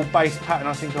simple bass pattern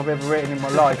I think I've ever written in my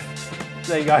life.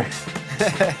 There you go.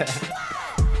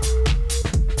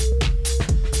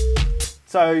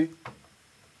 So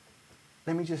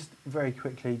let me just very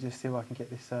quickly just see if I can get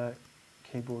this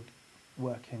keyboard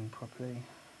working properly.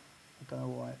 I don't know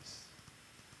why it's...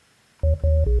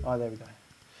 Oh, there we go.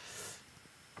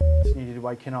 just needed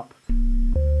waking up.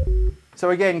 So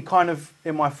again, kind of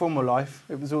in my former life,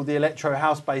 it was all the electro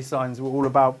house bass lines were all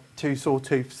about two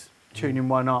sawtooths tuning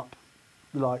one up,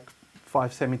 like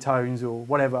 5 semitones or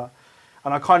whatever.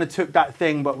 And I kind of took that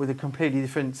thing, but with a completely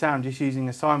different sound, just using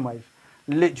a sine wave.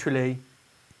 Literally,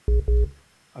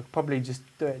 I could probably just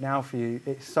do it now for you.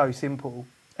 It's so simple.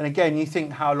 And again, you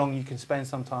think how long you can spend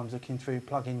sometimes looking through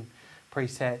plugin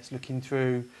presets, looking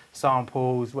through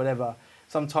samples, whatever.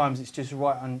 Sometimes it's just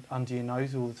right under your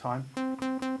nose all the time.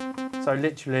 So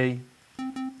literally,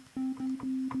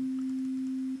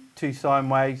 2 sine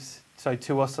waves, so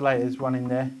 2 oscillators running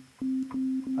there.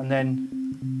 And then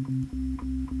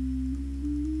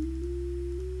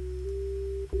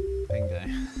bingo.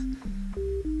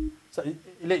 So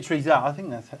literally that. I think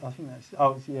that's.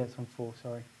 Oh yeah, it's on 4.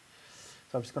 Sorry.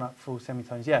 So I've just gone up full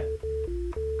semitones. Yeah.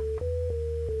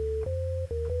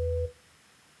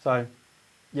 So,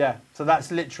 yeah. So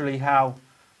that's literally how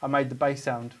I made the bass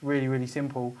sound. Really, really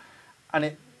simple,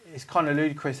 and it's kind of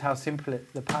ludicrous how simple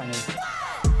the pattern is.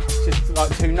 It's just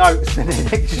like 2 notes and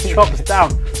then it just drops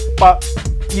down. But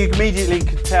you immediately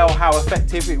could tell how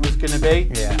effective it was going to be.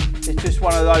 Yeah. It's just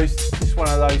one of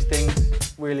those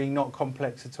things. Really not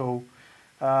complex at all.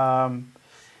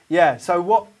 Yeah. So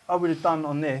what I would have done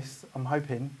on this, I'm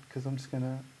hoping, because I'm just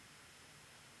gonna.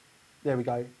 There we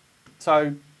go.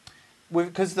 So,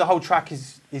 because the whole track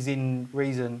is in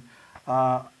Reason,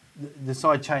 the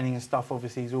side chaining and stuff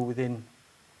obviously is all within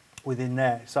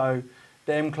there. So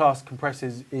the M-class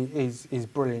compressors is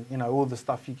brilliant. You know, all the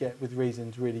stuff you get with Reason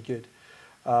is really good.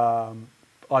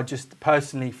 I just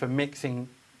personally, for mixing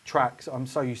tracks, I'm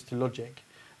so used to Logic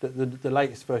that the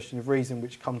latest version of Reason,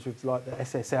 which comes with like the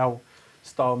SSL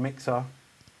style mixer,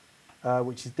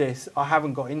 which is this, I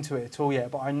haven't got into it at all yet,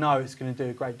 but I know it's going to do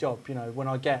a great job. You know, when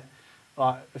I get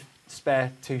like a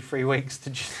spare 2-3 weeks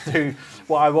to just do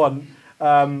what I want,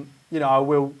 you know,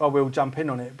 I will jump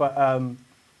in on it. But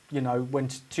you know, when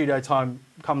studio time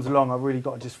comes along, I've really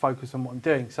got to just focus on what I'm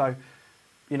doing. So,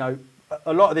 you know,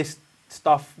 a lot of this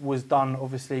stuff was done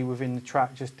obviously within the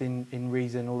track, just in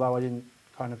Reason, although I didn't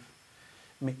kind of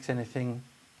mix anything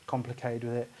complicated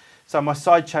with it. So my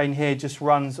side chain here just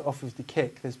runs off of the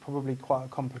kick. There's probably quite a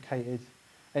complicated,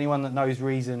 anyone that knows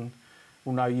Reason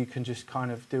will know you can just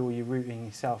kind of do all your routing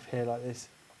yourself here like this.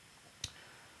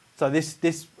 So this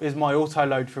is my auto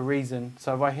load for Reason.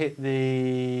 So if I hit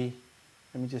the,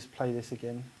 let me just play this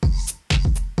again.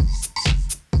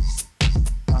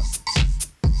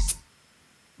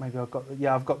 Maybe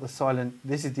I've got the silent,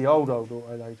 this is the old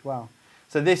auto load, wow.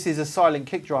 So this is a silent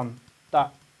kick drum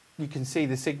that you can see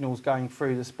the signals going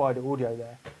through the Spider audio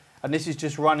there. And this is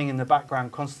just running in the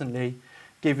background constantly,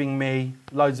 giving me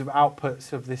loads of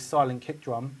outputs of this silent kick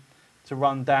drum to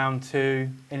run down to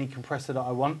any compressor that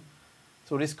I want.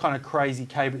 So this kind of crazy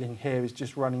cabling here is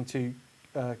just running to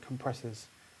compressors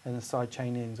and the side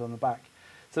chain ins on the back.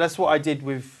 So that's what I did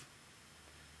with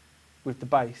the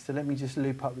bass. So let me just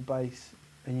loop up the bass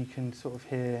and you can sort of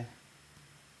hear.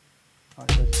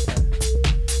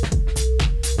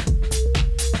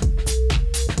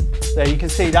 There you can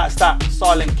see that's that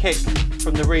silent kick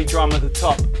from the reed drum at the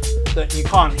top that you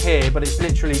can't hear, but it's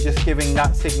literally just giving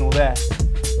that signal there.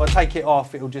 If I take it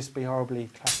off, it'll just be horribly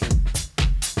clashing.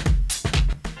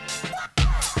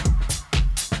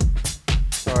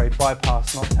 Sorry,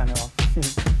 bypass, not turn it off.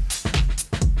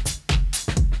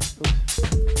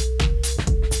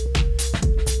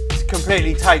 It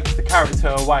completely takes the character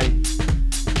away.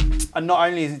 And not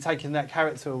only is it taking that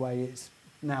character away, it's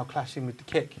now clashing with the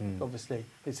kick, obviously.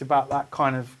 It's about that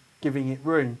kind of giving it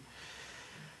room.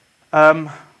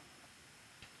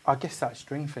 I guess that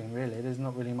string thing, really. There's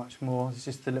not really much more. It's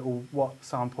just a little Watt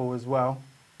sample as well.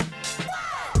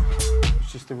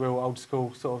 It's just a real old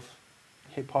school sort of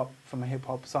hip-hop, from a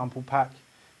hip-hop sample pack.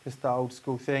 Just the old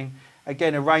school thing.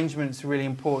 Again, arrangement's a really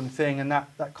important thing, and that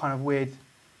kind of weird,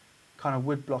 kind of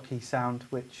wood blocky sound,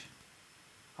 which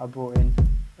I brought in.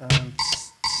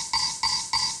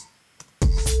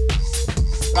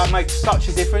 That makes such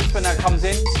a difference when that comes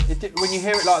in. When you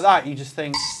hear it like that, you just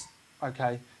think,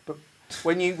 okay. But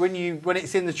when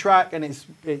it's in the track and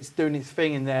it's doing its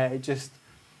thing in there, it just,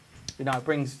 you know, it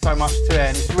brings so much to it,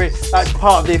 and it's that's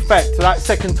part of the effect. So that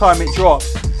second time it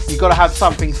drops, you've got to have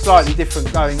something slightly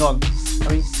different going on.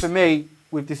 I mean, for me,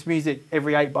 with this music,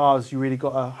 every 8 bars, you really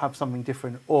got to have something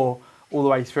different, or all the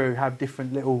way through, have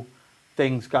different little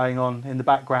things going on in the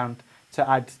background to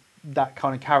add that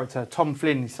kind of character. Tom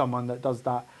Flynn is someone that does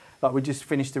that. Like, we just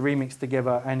finished a remix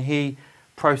together, and he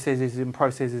processes and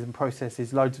processes and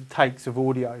processes loads of takes of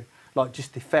audio, like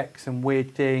just effects and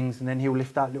weird things, and then he'll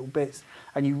lift out little bits,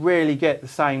 and you rarely get the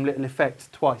same little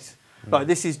effect twice. Like,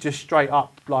 this is just straight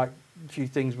up, like, a few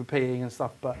things repeating and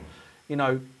stuff, but you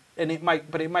know, and it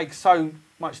makes so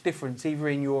much difference either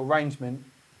in your arrangement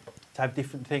to have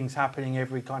different things happening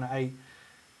every kind of 8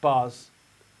 bars,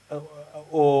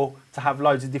 or to have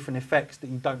loads of different effects that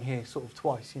you don't hear sort of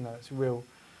twice. You know, it's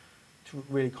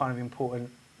really kind of important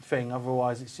thing.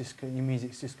 Otherwise, it's just your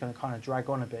music's just going to kind of drag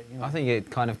on a bit. You know? I think it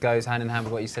kind of goes hand in hand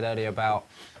with what you said earlier about,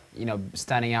 you know,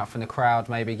 standing out from the crowd,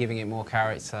 maybe giving it more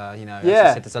character. You know, as you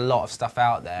said, there's a lot of stuff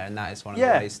out there, and that is one of the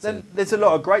ways to. There's a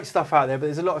lot of great stuff out there, but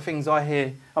there's a lot of things I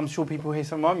hear. I'm sure people hear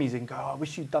some of my music and go, "Oh, I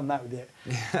wish you'd done that with it."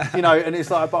 You know, and it's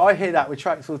like, but I hear that with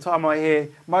tracks all the time. I hear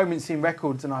moments in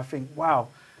records, and I think, "Wow,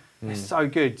 it's so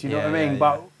good." Do you know what I mean?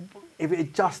 But if it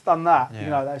had just done that, you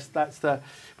know, that's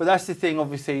the thing.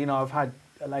 Obviously, you know, I've had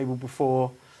a label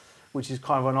before, which is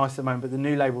kind of on ice at the moment, but the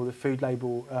new label, the food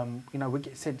label, you know, we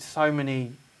get sent so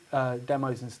many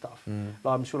demos and stuff.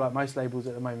 Like, I'm sure like most labels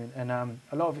at the moment, and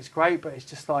a lot of it's great, but it's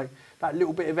just like that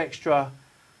little bit of extra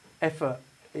effort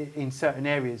in certain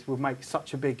areas will make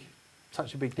such a big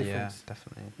difference. Yeah,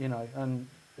 definitely. You know, and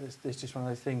it's just one of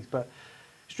those things. But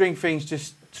string things,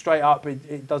 just straight up,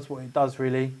 it does what it does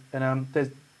really. And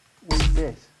what is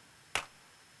this?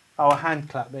 Oh, a hand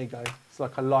clap. There you go. It's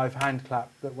like a live hand clap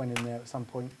that went in there at some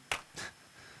point.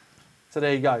 So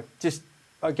there you go. Just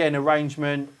again,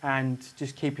 arrangement and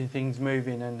just keeping things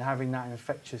moving and having that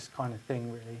infectious kind of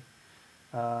thing, really.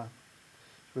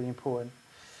 It's really important.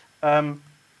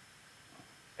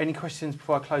 Any questions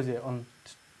before I close it on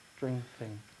string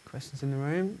thing? Questions in the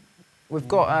room? We've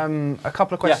got a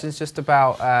couple of questions just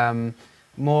about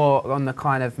more on the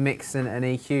kind of mix and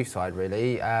EQ side,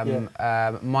 really.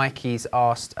 Mikey's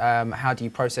asked, how do you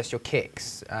process your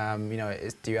kicks? You know,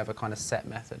 do you have a kind of set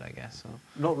method, I guess? Or?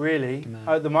 Not really.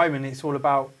 No. At the moment, it's all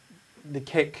about the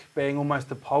kick being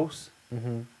almost a pulse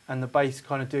and the bass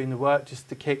kind of doing the work, just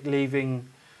the kick leaving.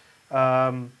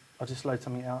 I'll just load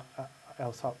something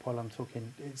else up while I'm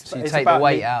talking. So you take the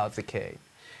weight out of the kick?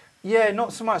 Yeah,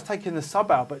 not so much taking the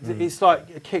sub out, but it's like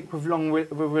a kick with a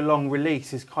long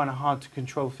release is kind of hard to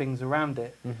control things around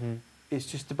it. It's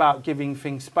just about giving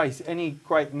things space. Any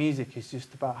great music is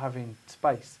just about having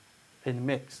space in the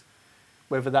mix,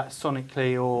 whether that's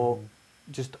sonically or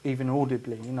just even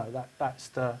audibly. You know, that's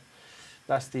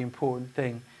the important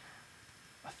thing.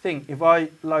 I think if I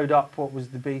load up what was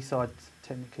the B-side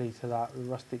technically to that, the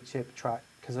Rustic Chip track,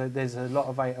 because there's a lot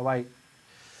of 808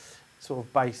 sort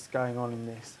of bass going on in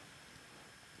this.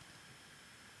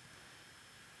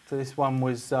 So this one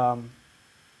was,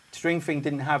 String Thing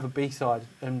didn't have a B-side,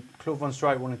 and Claude Von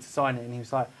Stroke wanted to sign it, and he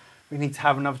was like, we need to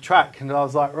have another track. And I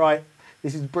was like, right,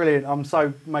 this is brilliant. I'm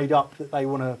so made up that they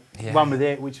want to run with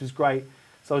it, which was great.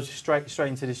 So I was just straight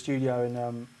into the studio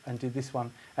and did this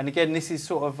one. And again, this is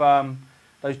sort of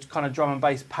those kind of drum and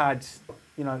bass pads,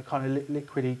 you know, kind of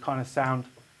liquidy kind of sound.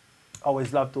 I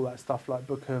always loved all that stuff like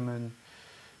Bookham and,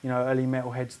 you know, early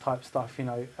Metalheads type stuff, you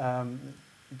know,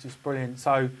 just brilliant.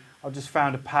 So I just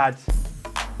found a pad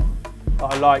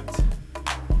that I liked.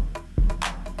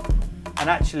 And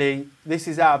actually, this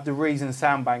is out of the Reason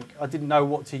sound bank. I didn't know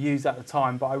what to use at the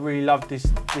time, but I really loved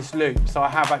this loop. So I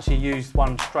have actually used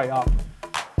one straight up.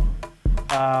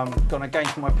 Gone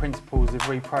against my principles of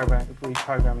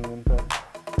reprogramming them. But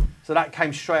so that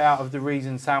came straight out of the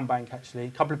Reason sound bank, actually.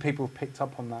 A couple of people have picked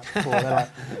up on that before. They're like,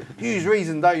 you use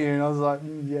Reason, don't you? And I was like,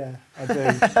 yeah, I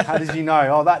do. How did you know?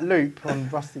 Oh, that loop on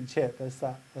Rustic Chip,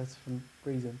 that's from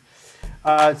Reason.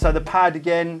 So the pad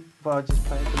again, but I just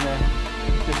play it from there.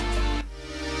 Just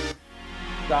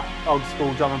that old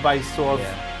school drum and bass sort of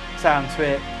sound to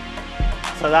it.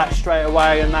 So that straight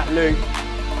away and that loop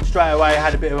straight away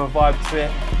had a bit of a vibe to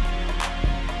it.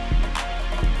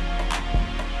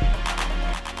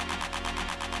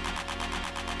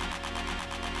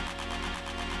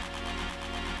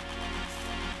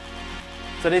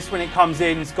 So this, when it comes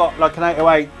in, it's got like an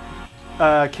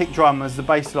 808 kick drum as the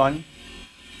bass line.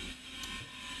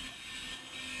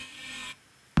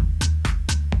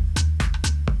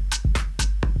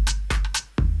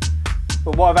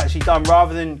 But what I've actually done,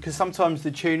 rather than, because sometimes the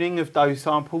tuning of those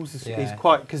samples is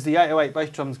quite, because the 808 bass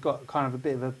drum's got kind of a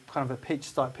bit of a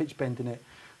pitch bend in it,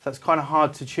 so it's kind of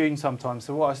hard to tune sometimes.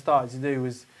 So what I started to do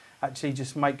was actually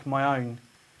just make my own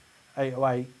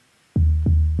 808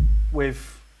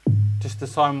 with just a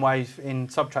sine wave in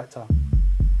Subtractor.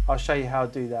 I'll show you how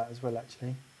to do that as well,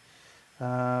 actually.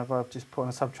 But I've just put on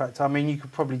a Subtractor. I mean, you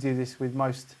could probably do this with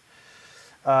most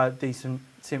decent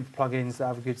synth plugins that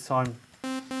have a good sine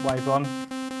wave on.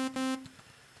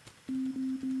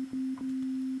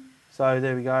 So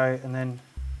there we go, and then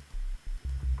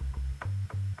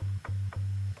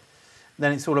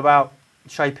it's all about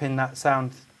shaping that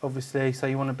sound, obviously. So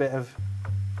you want a bit of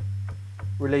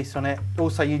release on it.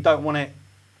 Also, you don't want it.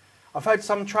 I've heard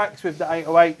some tracks with the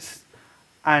 808s,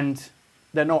 and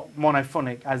they're not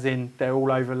monophonic, as in they're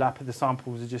all overlapping. The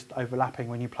samples are just overlapping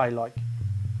when you play like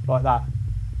that.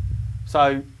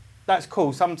 So that's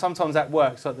cool. Sometimes that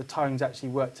works, like the tones actually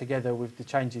work together with the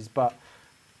changes. But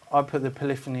I put the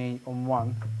polyphony on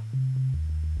 1,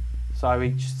 so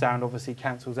each sound obviously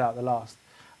cancels out the last.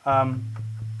 And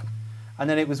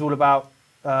then it was all about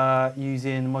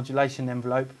using the modulation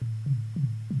envelope.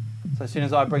 So as soon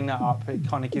as I bring that up, it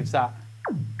kind of gives that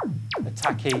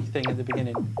attacky thing at the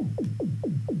beginning,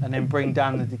 and then bring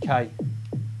down the decay,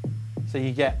 so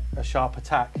you get a sharp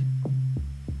attack,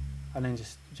 and then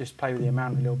just play with the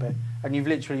amount a little bit, and you've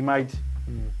literally made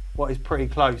what is pretty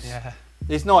close. Yeah.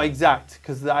 It's not exact,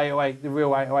 because the 808, the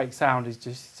real 808 sound is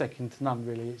just second to none,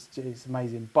 really. It's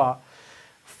amazing, but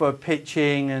for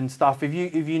pitching and stuff, if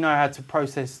you know how to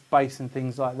process bass and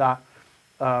things like that,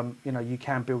 you know, you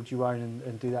can build your own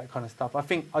and do that kind of stuff. I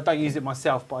think I don't use it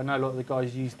myself, but I know a lot of the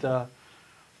guys use the.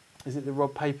 Is it the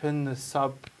Rob Papin, the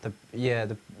sub?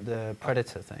 The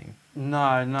Predator thing.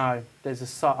 No. There's a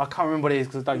sub. I can't remember what it is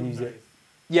because I don't use it.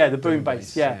 Yeah, the boom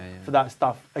bass. Yeah, for that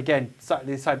stuff. Again,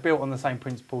 so built on the same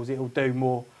principles. It'll do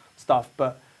more stuff,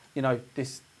 but you know,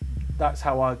 that's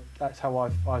how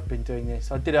I've been doing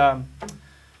this. I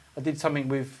did something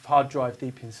with Hard Drive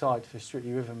Deep Inside for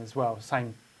Strictly Rhythm as well.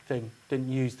 Same thing. Didn't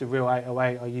use the real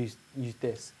 808. I used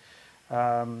this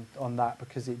on that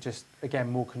because it just, again,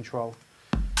 more control.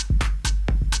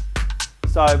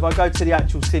 So if I go to the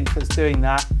actual synth that's doing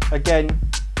that, again,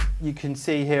 you can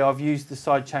see here I've used the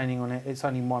side chaining on it. It's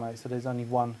only mono, so there's only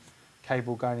one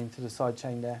cable going into the side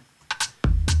chain there.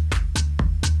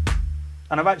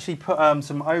 And I've actually put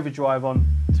some overdrive on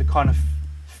to kind of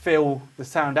fill the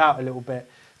sound out a little bit.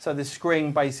 So the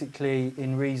screen basically,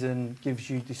 in Reason, gives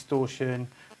you distortion,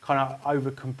 kind of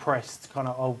over compressed, kind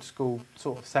of old school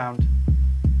sort of sound.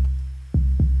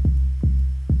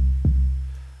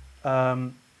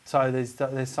 So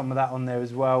there's some of that on there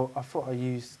as well. I thought I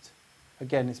used,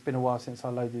 again, it's been a while since I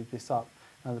loaded this up.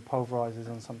 Now the pulverizer's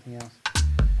on something else.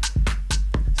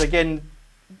 So again,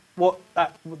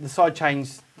 the side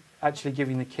chain's actually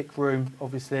giving the kick room,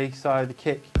 obviously. So the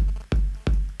kick,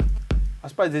 I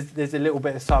suppose there's a little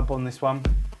bit of sub on this one.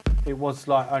 It was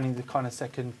like only the kind of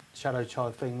second Shadow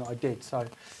Child thing that I did. So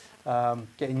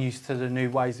getting used to the new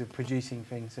ways of producing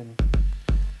things and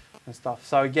stuff.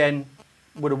 So again,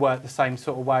 would have worked the same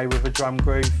sort of way with a drum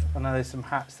groove. I know there's some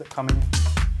hats that come in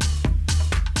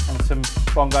and some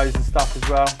bongos and stuff as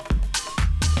well.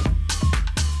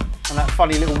 And that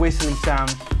funny little whistling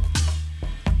sound.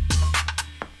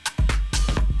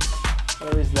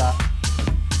 Where is that?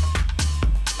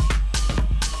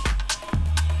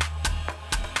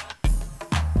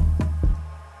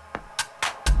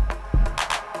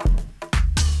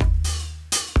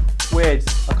 Weird.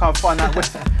 I can't find that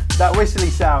that whistly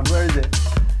sound. Where is it?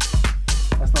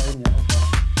 That's not in yet.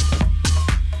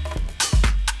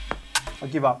 Okay. I'll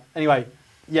give up. Anyway,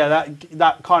 yeah,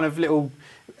 that kind of little,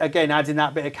 again, adding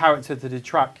that bit of character to the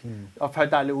track. I've heard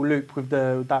that little loop with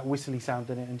that whistly sound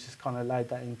in it and just kind of laid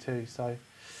that in too. So,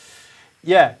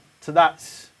 yeah, so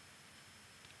that's,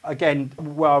 again,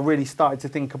 where I really started to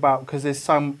think about, because there's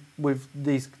some with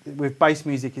bass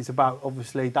music, it's about,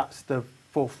 obviously, that's the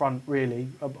forefront really,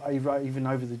 even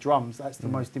over the drums. That's the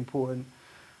most important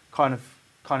kind of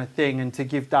thing, and to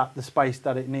give that the space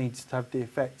that it needs to have the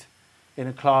effect in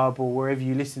a club or wherever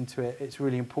you listen to it, it's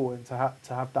really important to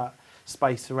have that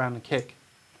space around the kick.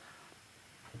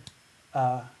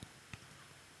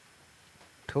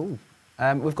 Cool.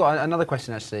 We've got another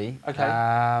question actually,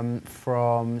 okay.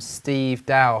 From Steve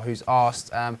Dow, who's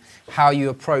asked how you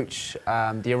approach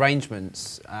the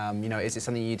arrangements. You know, is it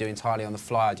something you do entirely on the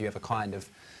fly, or do you have a kind of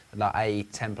like a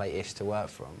template-ish to work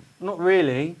from? Not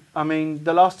really. I mean,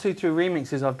 the last 2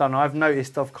 remixes I've done, I've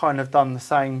noticed I've kind of done the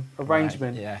same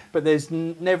arrangement, right, yeah. But there's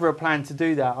never a plan to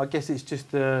do that. I guess it's just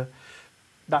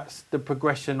that's the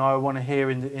progression I want to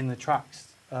hear in the tracks.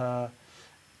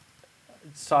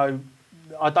 So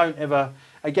I don't ever.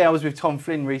 Again, I was with Tom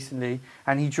Flynn recently,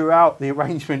 and he drew out the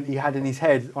arrangement he had in his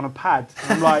head on a pad.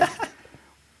 And I'm like,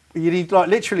 you'd like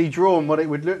literally drawn what it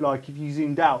would look like if you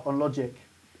zoomed out on Logic,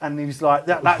 and he was like,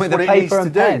 that's with what a it paper needs to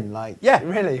and do. pen, like, yeah,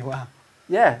 really, wow.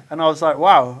 Yeah, and I was like,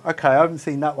 wow, okay, I haven't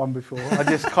seen that one before. I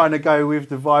just kind of go with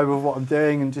the vibe of what I'm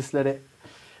doing and just let it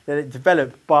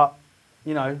develop. But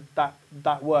you know, that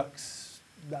works.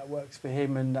 That works for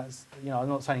him, and that's, you know, I'm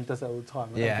not saying he does that all the time.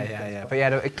 Yeah.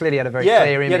 But he clearly had a very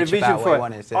clear image about what he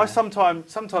wanted. I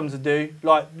sometimes I do,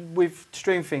 like with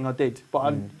Stream Thing I did,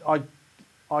 but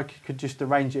I could just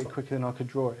arrange it quicker than I could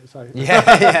draw it. So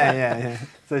Yeah.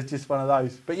 So it's just one of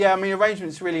those. But yeah, I mean,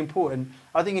 arrangement's really important.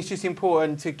 I think it's just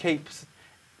important to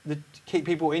keep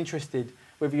people interested.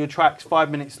 Whether your track's 5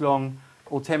 minutes long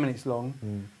or 10 minutes long,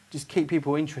 just keep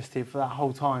people interested for that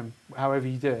whole time, however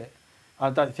you do it. I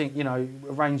don't think, you know,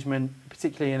 arrangement,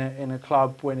 particularly in a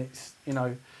club when it's, you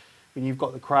know, when you've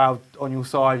got the crowd on your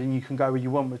side and you can go where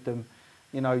you want with them,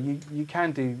 you know, you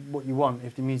can do what you want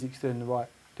if the music's doing the right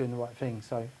thing.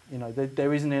 So, you know,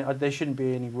 there shouldn't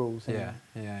be any rules. Yeah.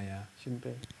 Shouldn't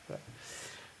be. But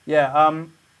yeah,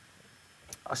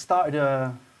 I started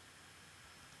a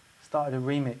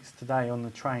remix today on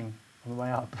the train on the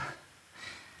way up,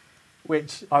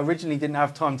 which I originally didn't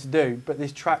have time to do, but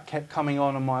this track kept coming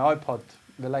on my iPod,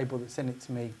 the label that sent it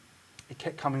to me. It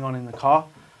kept coming on in the car,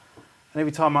 and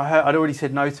every time I heard, I'd already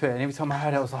said no to it, and every time I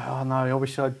heard it, I was like, oh no, I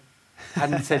wish I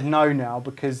hadn't said no now,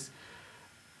 because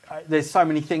there's so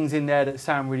many things in there that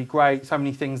sound really great, so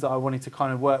many things that I wanted to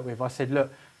kind of work with. I said,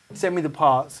 look, send me the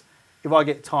parts. If I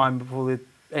get time before the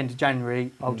end of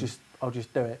January, I'll just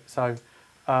do it. So,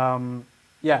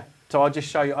 yeah. So I'll just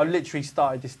show you. I literally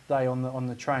started this today on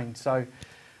the train. So,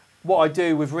 what I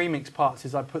do with remix parts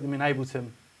is I put them in Ableton.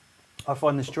 I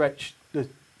find the stretch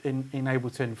in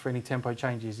Ableton for any tempo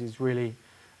changes is really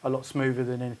a lot smoother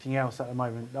than anything else at the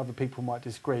moment. Other people might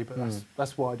disagree, but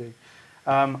that's what I do.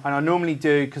 And I normally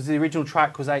do, because the original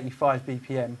track was 85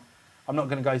 BPM. I'm not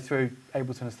going to go through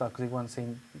Ableton and stuff because everyone's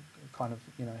seen kind of,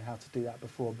 you know, how to do that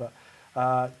before.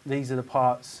 But these are the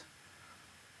parts,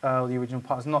 the original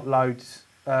parts, not loads.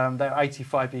 They're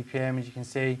 85 BPM, as you can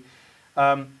see.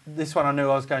 This one I knew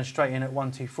I was going straight in at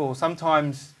 124.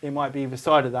 Sometimes it might be either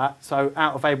side of that. So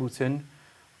out of Ableton,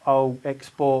 I'll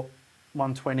export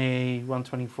 120,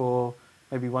 124,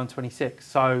 maybe 126.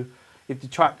 So if the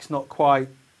track's not quite,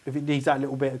 if it needs that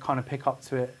little bit of kind of pick up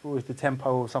to it with the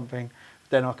tempo or something,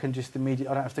 then I can just immediately,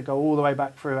 I don't have to go all the way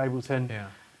back through Ableton,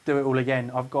 do it all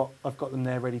again. I've got them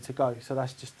there ready to go. So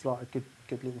that's just like a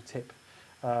good little tip,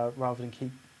 rather than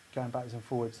keep going backwards and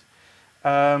forwards.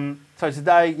 So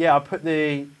today, yeah, I put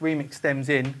the remix stems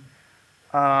in.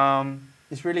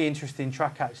 It's a really interesting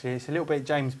track actually. It's a little bit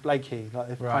James Blakey,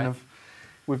 like kind of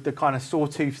with the kind of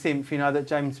sawtooth synth, you know, that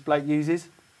James Blake uses.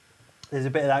 There's a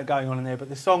bit of that going on in there, but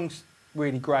the song's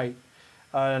really great.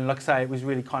 And like I say, it was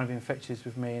really kind of infectious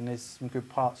with me, and there's some good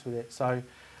parts with it. So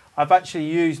I've actually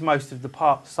used most of the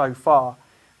parts so far,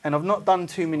 and I've not done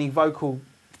too many full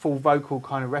vocal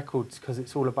kind of records, because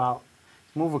it's all about,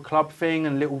 it's more of a club thing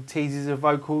and little teases of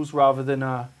vocals rather than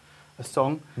a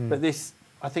song. But this,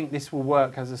 I think this will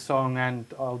work as a song, and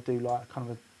I'll do like kind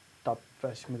of a dub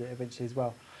version with it eventually as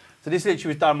well. So this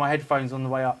literally was done on my headphones on the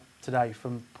way up today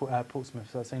from Portsmouth,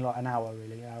 so it's only like an hour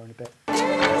really, an hour and a bit.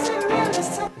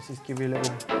 Let's just give you a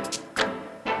little...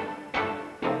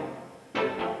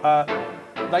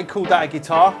 they called that a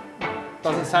guitar.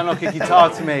 Doesn't sound like a guitar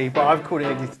to me, but I've called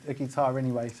it a guitar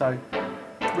anyway. So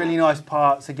really nice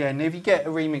parts again. If you get a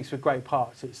remix with great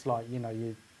parts, it's like, you know,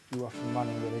 you're off and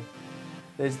running really.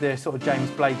 There's the sort of James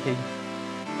Blakey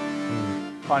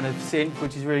kind of synth,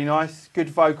 which is really nice. Good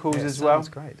vocals as well. Sounds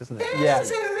great, doesn't it? Yeah.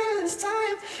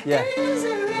 Yeah.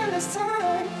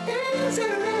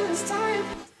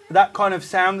 That kind of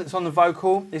sound that's on the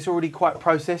vocal, it's already quite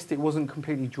processed. It wasn't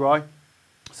completely dry.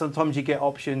 Sometimes you get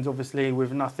options, obviously,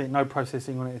 with no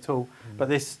processing on it at all. But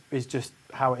this is just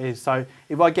how it is. So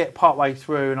if I get part way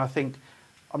through and I think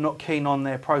I'm not keen on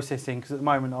their processing, because at the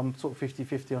moment I'm sort of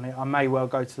 50-50 on it, I may well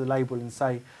go to the label and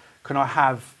say, can I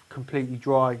have completely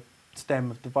dry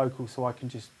stem of the vocal so I can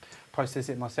just process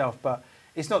it myself? But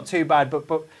it's not too bad. But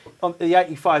on the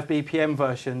 85 BPM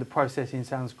version, the processing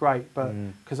sounds great. But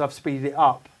because I've speeded it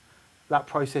up, that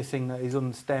processing that is on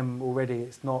the stem already,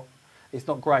 it's not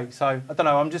great. So I don't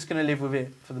know. I'm just going to live with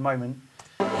it for the moment.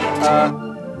 Like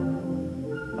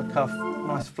a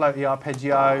nice floaty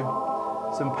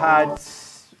arpeggio, some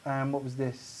pads. What was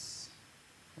this?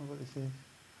 What this is?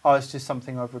 Oh, it's just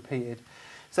something I've repeated.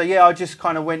 So yeah, I just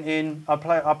kind of went in. I'll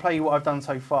play you what I've done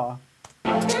so far.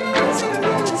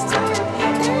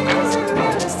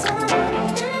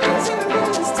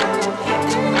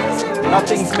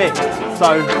 Nothing's mixed,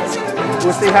 so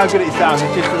we'll see how good it sounds.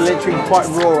 It's just literally quite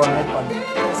raw on headphones.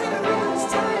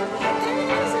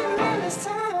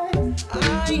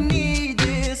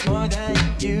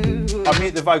 I'll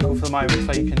mute the vocal for the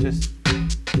moment so you can just...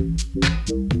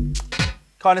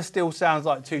 Kind of still sounds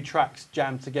like two tracks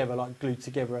jammed together, like glued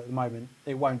together at the moment.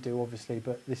 It won't do, obviously,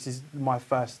 but this is my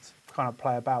first kind of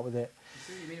play about with it.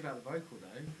 See what you mean about the vocal, though?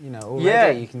 You know,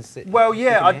 already you can sit. Well,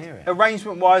 yeah,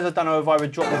 arrangement-wise, I don't know if I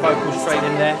would drop the vocal straight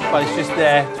in there, but it's just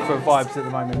there for vibes at the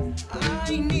moment.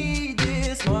 I need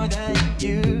this more than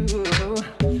you.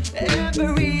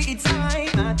 Every time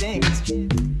I think it's true.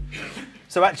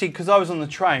 So actually, because I was on the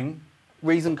train,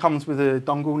 Reason comes with a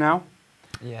dongle now.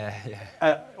 Yeah,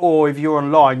 yeah. Or if you're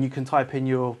online, you can type in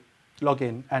your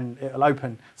login and it'll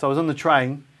open. So I was on the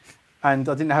train and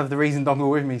I didn't have the Reason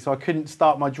dongle with me, so I couldn't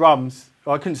start my drums,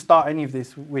 or I couldn't start any of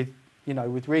this with, you know,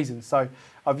 with Reason. So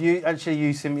I've actually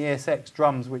used some ESX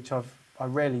drums, which I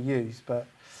rarely use, but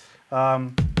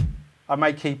I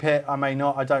may keep it, I may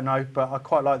not, I don't know, but I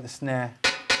quite like the snare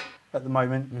at the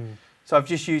moment. So I've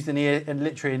just used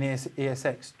literally an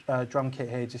ESX drum kit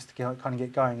here just to kind of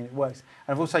get going, and it works.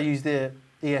 And I've also used the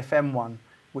EFM one,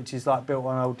 which is like built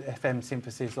on old FM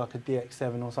synthesis, like a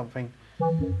DX7 or something.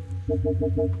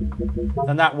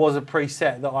 And that was a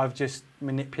preset that I've just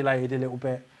manipulated a little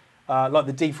bit, like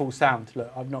the default sound.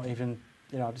 Look, I've not even,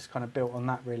 you know, I just kind of built on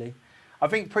that really. I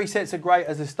think presets are great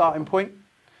as a starting point,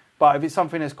 but if it's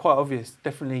something that's quite obvious,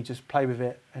 definitely just play with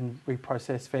it and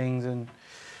reprocess things and,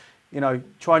 you know,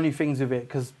 try new things with it,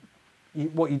 because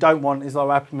what you don't want is like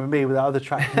what happened with me with that other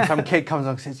track, and some kid comes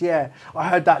on and says, yeah, I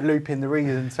heard that loop in the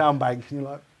Reason sound bank, and you're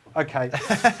like, okay,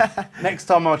 next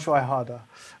time I'll try harder.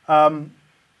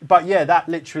 But yeah, that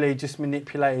literally just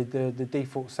manipulated the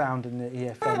default sound and the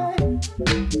EFM.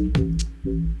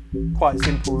 Quite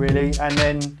simple really, and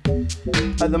then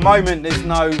at the moment there's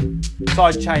no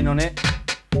sidechain on it,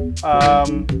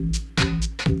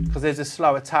 because there's a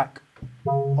slow attack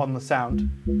on the sound.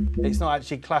 It's not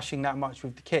actually clashing that much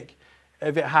with the kick.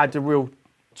 If it had a real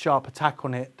sharp attack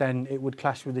on it, then it would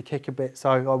clash with the kick a bit, so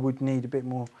I would need a bit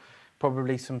more,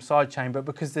 probably some sidechain, but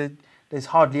because there's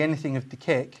hardly anything of the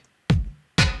kick,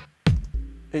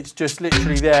 it's just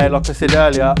literally there, like I said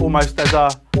earlier, almost as a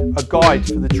guide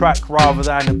for the track rather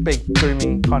than a big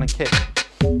booming kind of kick.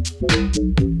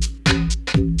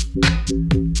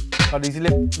 Oh, these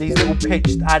little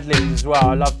pitched ad-libs as well,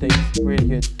 I love these, really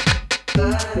good.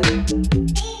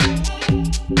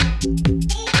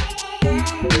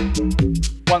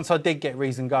 Once I did get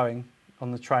Reason going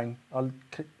on the train, I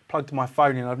plugged my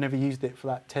phone in. I've never used it for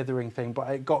that tethering thing, but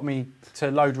it got me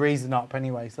to load Reason up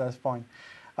anyway, so that's fine.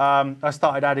 I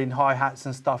started adding hi-hats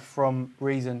and stuff from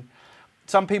Reason.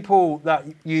 Some people that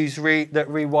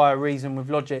rewire Reason with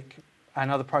Logic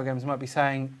and other programs might be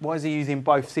saying, why is he using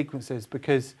both sequencers?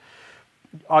 Because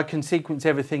I can sequence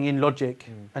everything in Logic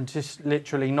and just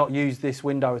literally not use this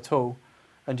window at all,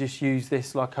 and just use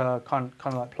this like a kind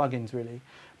of like plugins really.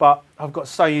 But I've got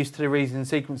so used to the Reason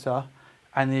sequencer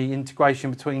and the integration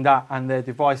between that and their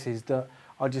devices that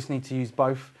I just need to use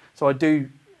both. So I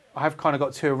have kind of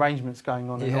got two arrangements going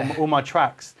on in all my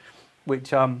tracks,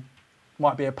 which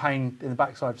might be a pain in the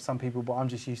backside for some people, but I'm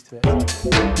just used to it.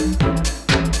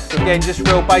 So again, just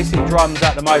real basic drums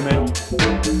at the moment.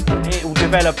 It will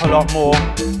develop a lot more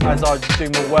as I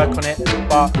do more work on it,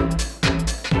 but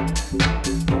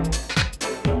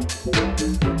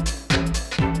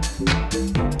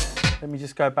let me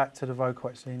just go back to the vocal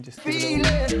actually and just give it a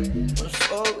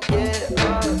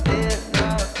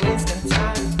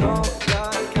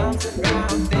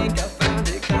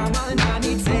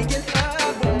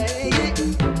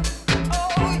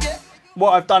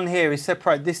What I've done here is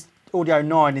separate this Audio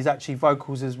 9 is actually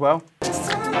vocals as well.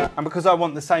 And because I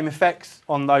want the same effects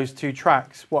on those two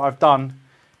tracks, what I've done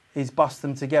is bust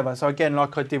them together. So again,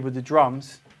 like I did with the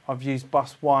drums, I've used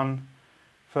bus 1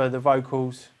 for the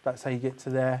vocals. That's how you get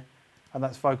to there. And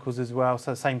that's vocals as well,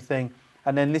 so same thing.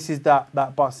 And then this is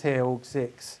that bus here, AUX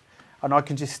 6. And I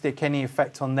can just stick any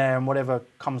effect on there, and whatever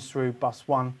comes through bus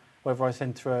 1, whatever I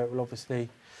send through it will obviously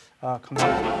come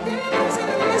out.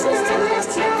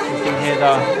 You can hear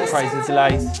the crazy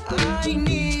delays.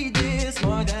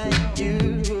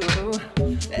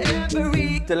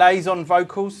 Delays on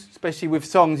vocals, especially with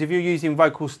songs. If you're using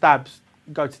vocal stabs,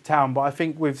 go to town. But I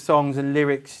think with songs and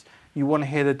lyrics, you want to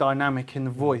hear the dynamic in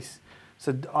the voice.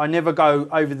 So I never go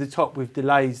over the top with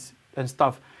delays and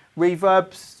stuff.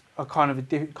 Reverbs are kind of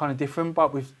different,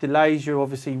 but with delays, you're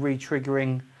obviously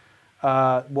re-triggering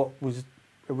what was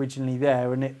originally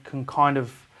there, and it can kind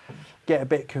of get a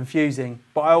bit confusing.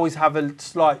 But I always have a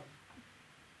slight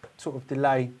sort of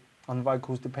delay on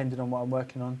vocals depending on what I'm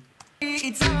working on.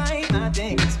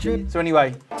 So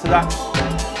anyway, so that's...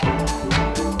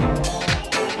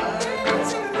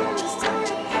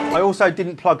 I also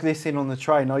didn't plug this in on the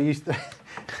train. I used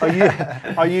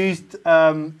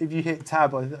if you hit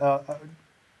tab,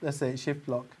 let's say shift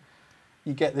lock,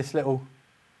 you get this little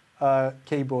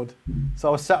keyboard. So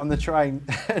I was sat on the train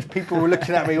and people were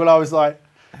looking at me while I was like,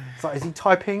 is he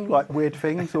typing like weird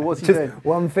things or what's he doing?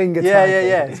 One finger yeah, typing.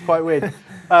 yeah, it's quite weird.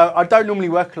 I don't normally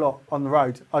work a lot on the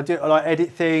road. I like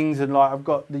edit things, and like I've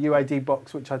got the UAD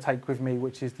box which I take with me,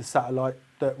 which is the satellite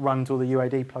that runs all the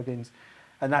UAD plugins.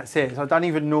 and that's it. So I don't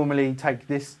even normally take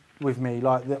this with me.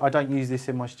 Like I don't use this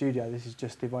in my studio. This is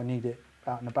just if I need it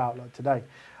out and about, like today.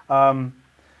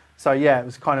 So yeah, it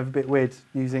was kind of a bit weird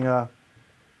using a.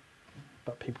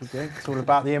 But people do. It's all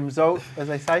about the end result, as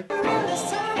they say.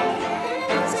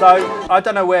 So I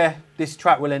don't know where this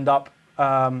track will end up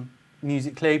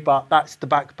musically, but that's the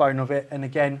backbone of it. And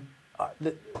again,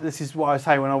 this is what I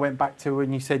say when I went back to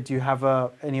when you said, do you have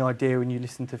any idea when you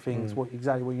listen to things,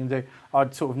 exactly what you can do?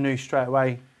 I'd sort of knew straight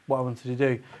away what I wanted to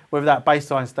do. Whether that bass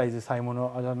line stays the same or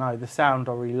not, I don't know. The sound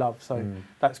I really love, so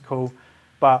that's cool.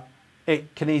 But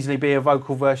it can easily be a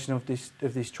vocal version of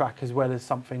this track as well as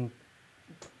something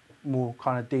more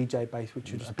kind of DJ bass,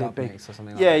 which would just be a big, or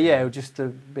something like yeah, that. yeah, just a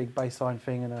big bass line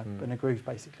thing and a groove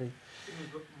basically.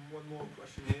 One more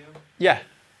question here. Yeah.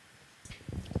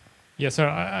 Yeah, so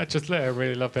I just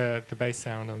really love the bass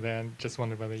sound on there, and just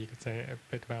wondered whether you could say a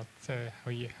bit about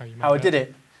how you made How I that. did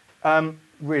it?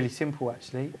 Really simple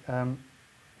actually. I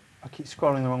keep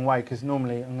scrolling the wrong way because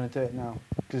normally I'm going to do it now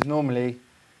because normally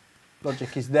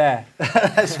Logic is there.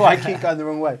 That's why I keep going the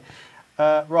wrong way.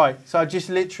 Right, so I just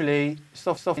literally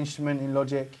soft instrument in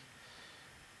Logic,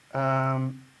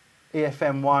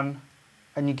 EFM1,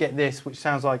 and you get this, which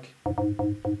sounds like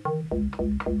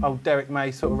old Derek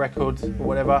May sort of record or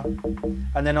whatever.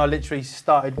 And then I literally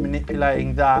started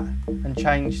manipulating that and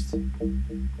changed,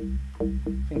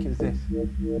 I think it was this.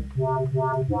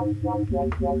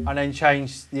 And then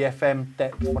changed the FM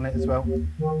depth on it as well.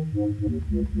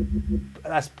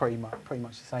 That's pretty much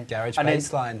the same. Garage And then-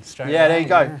 bass line, straight Yeah, there away, you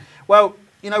go. yeah. Well,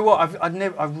 you know what?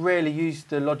 I've rarely used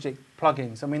the Logic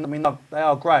plugins. I mean, they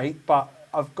are great, but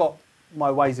I've got my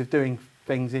ways of doing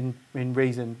things in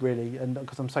Reason really, and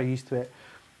because I'm so used to it.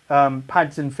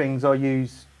 Pads and things I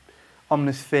use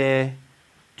Omnisphere,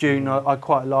 June I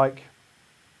quite like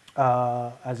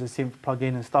as a synth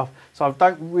plugin and stuff. So I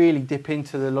don't really dip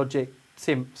into the Logic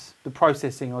synths. The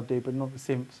processing I do, but not the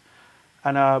synths.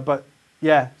 And but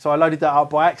yeah, so I loaded that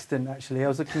up by accident actually. I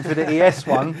was looking for the ES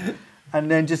one, and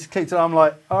then just clicked it. I'm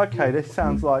like, oh, okay, this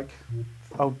sounds like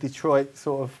old Detroit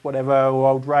sort of whatever, or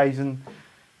old raves, and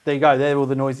there you go. They're all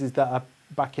the noises that are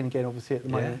back in again, obviously at the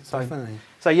moment. Yeah, So, definitely.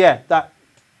 so yeah,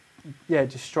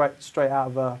 just straight out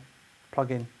of a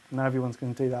plugin. Now everyone's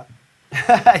going to do that.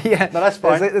 Yeah, No, that's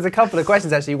fine. There's a couple of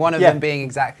questions actually. One of Yeah. them being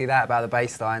exactly that about the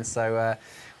bass line. So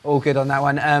all good on that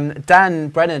one. Dan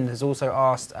Brennan has also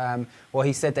asked. Well,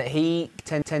 he said that he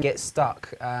tend to get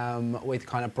stuck with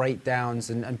kind of breakdowns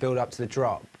and build up to the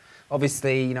drop.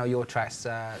 Obviously, you know, your tracks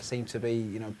seem to be,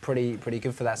 you know, pretty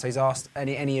good for that. So he's asked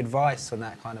any advice on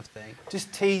that kind of thing.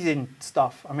 Just teasing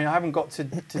stuff. I mean, I haven't got to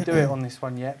do it on this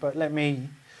one yet, but let me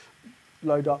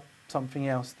load up something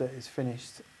else that is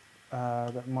finished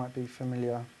that might be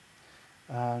familiar.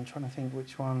 I'm trying to think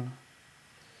which one.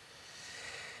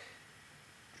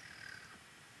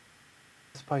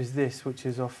 I suppose this, which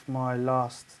is off my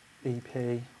last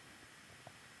EP.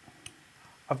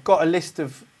 I've got a list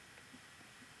of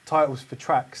titles for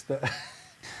tracks that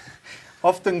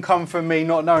often come from me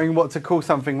not knowing what to call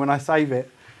something when I save it.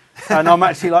 And I'm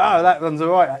actually like, oh, that one's all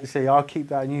right, actually. I'll keep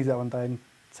that and use that one day. And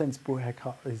Sensible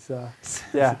Haircut is,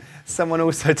 yeah. Someone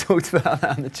also talked about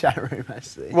that in the chat room,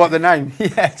 actually. What, the name?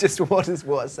 Yeah, just what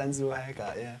a sensible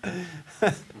haircut,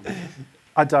 yeah.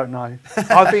 I don't know.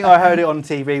 I think I heard it on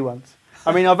TV once.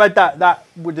 I mean, I've had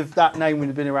that name would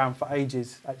have been around for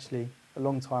ages, actually, a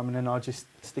long time, and then I'll just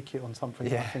stick it on something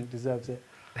that I think deserves it.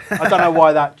 I don't know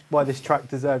why this track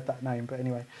deserved that name, but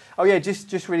anyway. Oh yeah,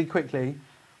 just really quickly,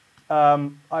 I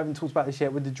haven't talked about this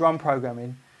yet with the drum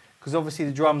programming, because obviously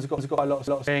the drums have got a lot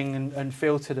of swing and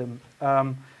feel to them.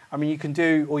 I mean, you can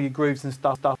do all your grooves and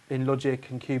stuff in Logic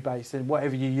and Cubase and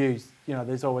whatever you use. You know,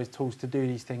 there's always tools to do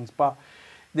these things, but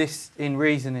this in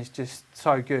Reason is just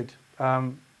so good.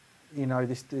 You know,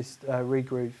 this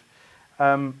regroove.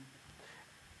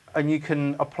 And you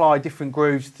can apply different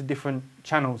grooves to different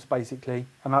channels, basically.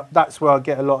 And that's where I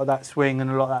get a lot of that swing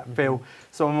and a lot of that feel.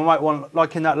 So I might want,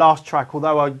 like in that last track,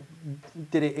 although I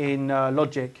did it in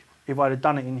Logic, if I'd have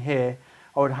done it in here,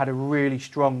 I would have had a really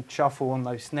strong shuffle on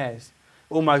those snares.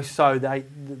 Almost so they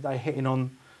hitting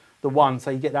on the one, so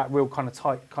you get that real kind of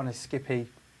tight, kind of skippy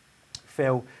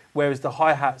feel. Whereas the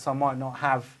hi-hats, I might not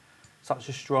have such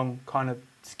a strong kind of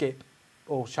skip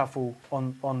or shuffle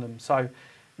on them. So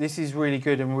this is really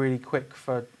good and really quick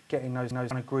for getting those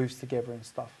kind of grooves together and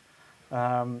stuff.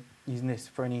 Using this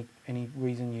for any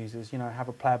Reason users, you know, have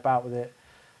a play about with it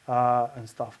and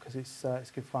stuff, because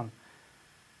it's good fun.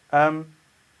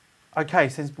 Okay,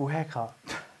 Sensible Haircut.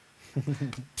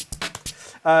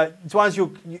 To answer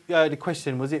the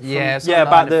question, was it? From,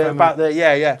 about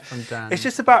the from Dan. It's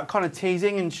just about kind of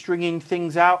teasing and stringing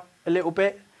things out a little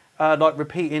bit. like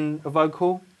repeating a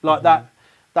vocal, like that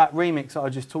remix that I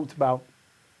just talked about.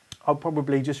 I'll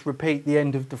probably just repeat the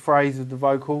end of the phrase of the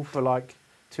vocal for like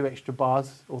 2 extra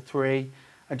bars or 3,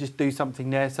 and just do something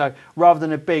there. So rather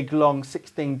than a big long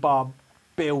 16 bar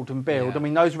build and build, Yeah. I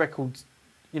mean those records,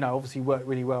 you know, obviously work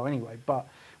really well anyway. But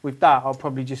with that, I'll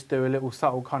probably just do a little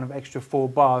subtle kind of extra 4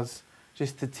 bars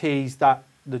just to tease that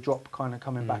the drop kind of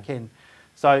coming back in.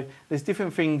 So there's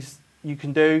different things you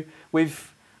can do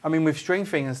with. I mean, with string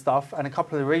thing and stuff, and a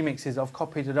couple of the remixes, I've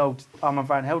copied an old Armand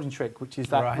Van Helden trick, which is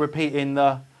that Right. repeating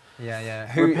the. Yeah.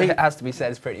 Who, it has to be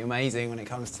said, is pretty amazing when it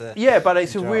comes to. Yeah, but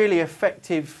it's a drop. really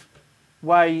effective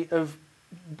way of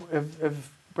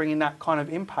bringing that kind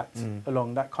of impact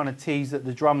along, that kind of tease that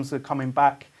the drums are coming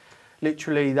back.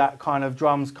 Literally, that kind of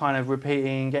drums kind of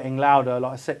repeating, getting louder,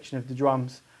 like a section of the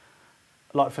drums,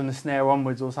 like from the snare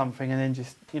onwards or something, and then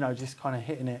just, you know, just kind of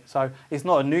hitting it. So it's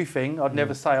not a new thing. I'd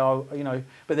never say, oh, you know,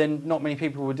 but then not many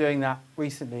people were doing that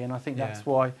recently, and I think that's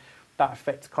why that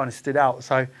effect kind of stood out.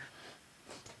 So,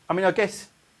 I mean, I guess,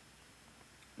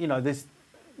 you know, there's,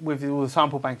 with all the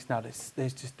sample banks now,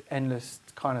 there's just endless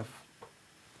kind of,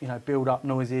 you know, build up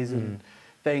noises and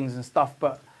things and stuff,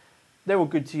 but they're all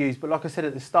good to use. But like I said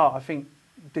at the start, I think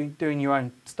doing your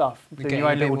own stuff, doing your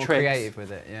own little tricks. Creative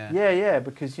with it, yeah. Yeah,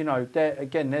 because, you know, they're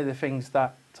the things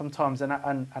that sometimes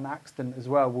an accident as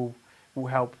well will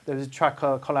help. There was a track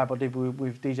collab I did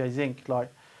with DJ Zinc like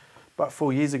about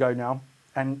 4 years ago now,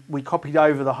 and we copied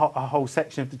over a whole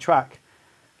section of the track,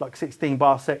 like 16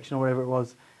 bar section or whatever it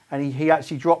was, and he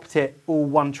actually dropped it all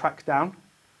 1 track down,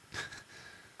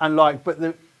 and like,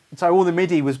 so all the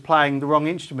MIDI was playing the wrong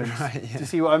instruments. Right, yeah. Do you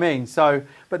see what I mean? So,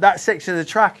 but that section of the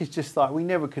track is just like, we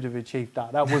never could have achieved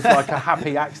that. That was like a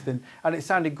happy accident, and it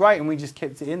sounded great, and we just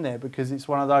kept it in there because it's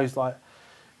one of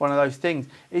those things.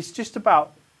 It's just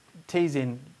about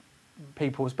teasing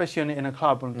people, especially in a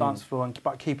club on a dance floor, and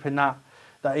but keeping that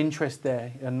interest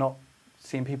there, and not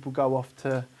seeing people go off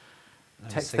to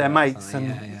text their mates, and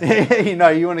you know,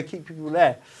 you want to keep people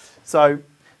there. So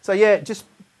yeah, just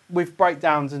with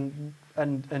breakdowns and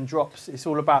drops, it's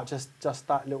all about just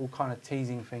that little kind of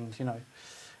teasing things, you know.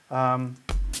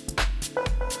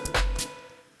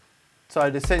 So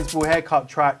the Sensible Haircut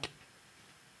track,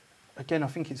 again, I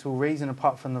think it's all Reason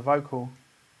apart from the vocal.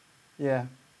 Yeah,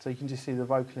 so you can just see the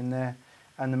vocal in there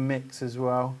and the mix as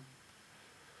well.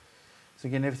 So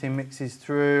again, everything mixes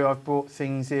through. I've brought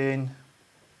things in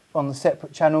on the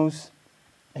separate channels.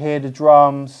 Here, the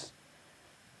drums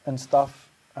and stuff.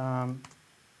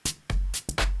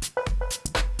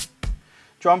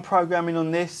 Drum programming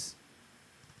on this.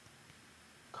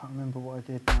 Can't remember what I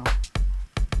did now.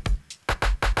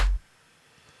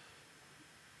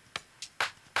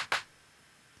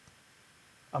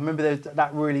 I remember there's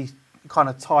that really kind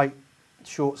of tight,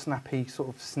 short, snappy sort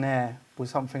of snare was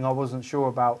something I wasn't sure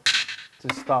about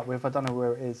to start with. I don't know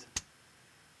where it is.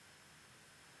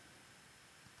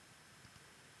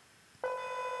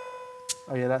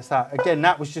 Oh yeah, that's that. Again,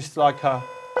 that was just like a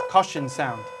percussion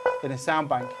sound in a sound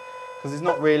bank, because there's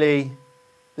not really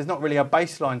a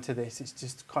bass line to this. It's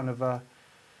just kind of a,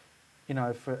 you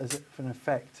know, for an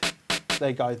effect. There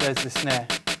you go. There's the snare,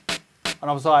 and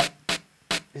I was like,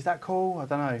 is that cool? I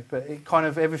don't know, but it kind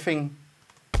of everything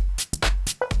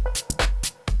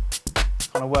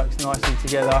kind of works nicely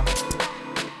together.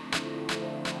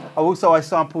 I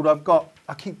sampled.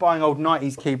 I keep buying old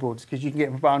 90s keyboards because you can get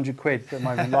them for about 100 quid at the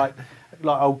moment, like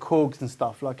old Korgs and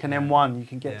stuff, like an M1 you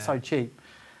can get so cheap,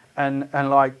 and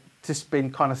like just been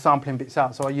kind of sampling bits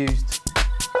out. So I used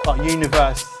like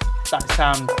Universe. That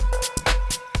sound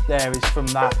there is from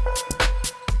that.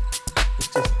 It's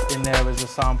just in there as a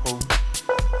sample.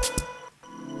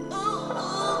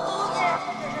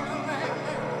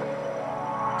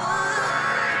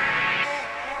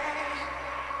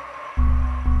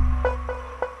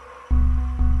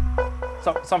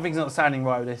 So, something's not sounding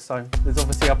right with this, so there's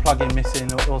obviously a plug-in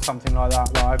missing or something like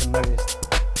that I haven't noticed.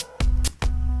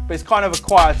 But it's kind of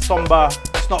quite a somber,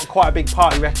 it's not quite a big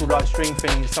party record like String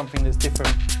Thing, it's something that's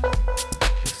different.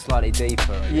 It's slightly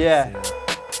deeper, I guess. Yeah.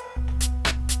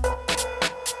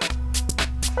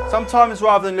 Sometimes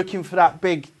rather than looking for that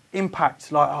big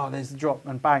impact, like, oh, there's the drop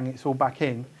and bang, it's all back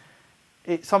in,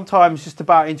 it's sometimes just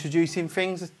about introducing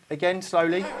things again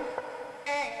slowly.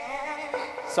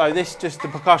 So this the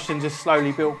percussion just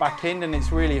slowly built back in, and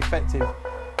it's really effective.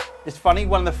 It's funny,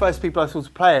 one of the first people I saw to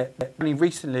play it, only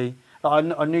recently,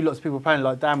 like I knew lots of people playing it,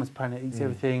 like Dan was playing it, Eats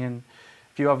Everything, and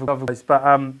a few other guys, but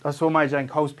I saw Mary Jane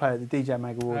Coles play at the DJ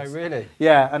Mag Awards. Oh, really?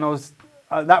 Yeah, and I was,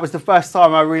 that was the first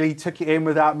time I really took it in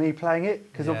without me playing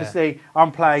it, because obviously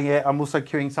I'm playing it, I'm also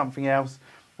cueing something else,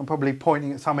 I'm probably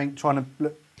pointing at something, trying to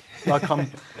look like I'm,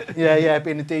 yeah,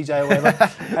 being a DJ or whatever.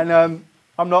 And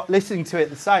I'm not listening to it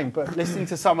the same, but listening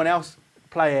to someone else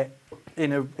play it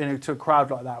to a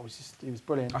crowd like that was it was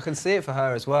brilliant. I can see it for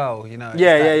her as well, you know.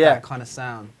 Yeah. That kind of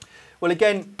sound. Well,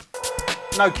 again,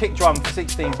 no kick drum for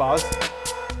 16 bars,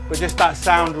 but just that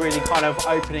sound really kind of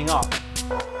opening up.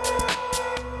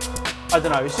 I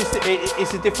don't know. It's just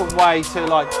it's a different way to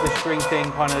like the string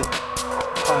thing kind of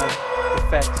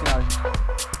effect, you know.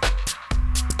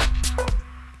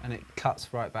 And it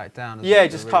cuts right back down. Yeah,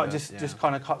 just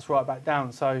kind of cuts right back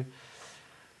down. So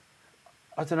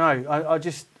I don't know. I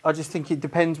just think it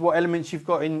depends what elements you've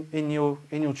got in your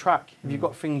track. If you've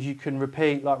got things you can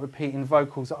repeat, like repeating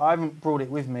vocals. I haven't brought it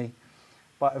with me,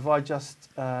 but if I just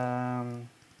the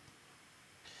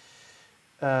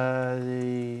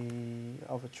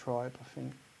other tribe, I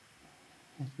think,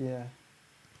 yeah.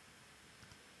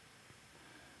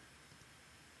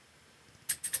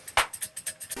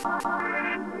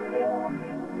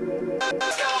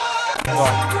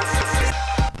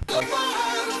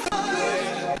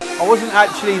 I wasn't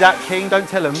actually that keen, don't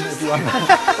tell them everyone.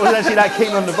 I wasn't actually that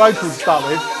keen on the vocals to start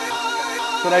with.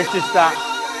 So there's just that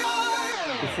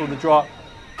before the drop,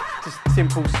 just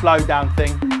simple slow down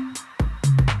thing.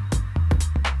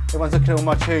 Everyone's looking at all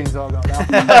my tunes that I got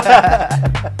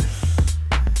now.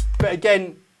 But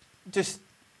again, just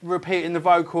repeating the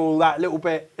vocal that little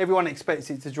bit. Everyone expects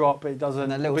it to drop, but it doesn't.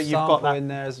 And a little but sample you've got that in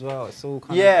there as well. It's all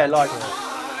kind yeah, of like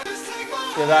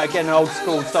that again, old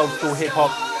school hip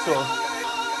hop sort of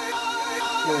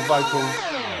little vocal.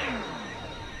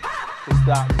 Just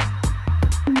that.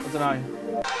 I don't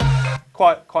know.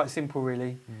 Quite simple,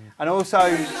 really. And also,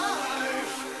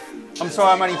 I'm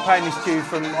sorry, I'm only playing this to you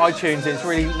from iTunes. It's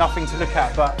really nothing to look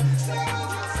at, but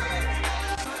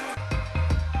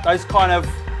those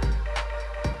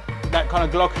that kind of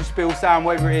glockenspiel sound,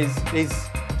 whatever it is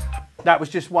that was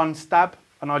just one stab,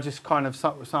 and I just kind of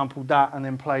sampled that and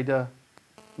then played a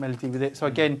melody with it. So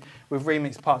again, with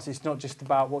remix parts, it's not just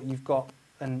about what you've got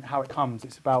and how it comes.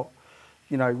 It's about,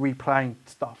 you know, replaying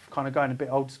stuff, kind of going a bit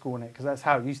old school in it, because that's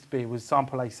how it used to be, was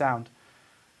sample a sound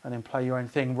and then play your own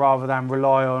thing, rather than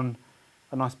rely on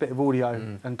a nice bit of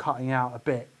audio and cutting out a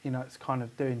bit. You know, it's kind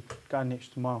of going the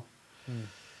extra mile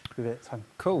with it. So.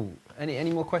 Cool.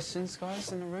 Any more questions,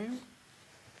 guys, in the room?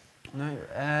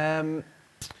 No.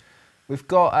 We've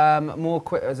got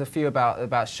there's a few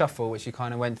about shuffle, which you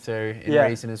kind of went through in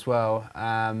Reason as well.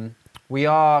 We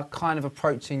are kind of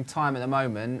approaching time at the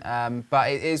moment, but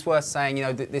it is worth saying, you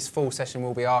know, this full session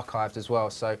will be archived as well.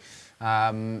 So,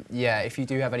 yeah, if you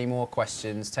do have any more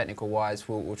questions, technical-wise,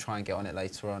 we'll try and get on it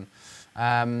later on.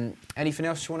 Anything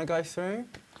else you want to go through?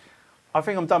 I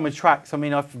think I'm done with tracks. I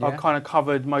mean, I've kind of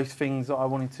covered most things that I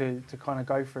wanted to kind of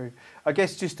go through. I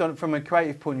guess just from a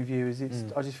creative point of view,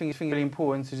 I just think it's really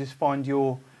important to just find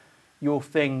your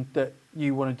thing that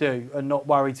you want to do and not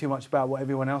worry too much about what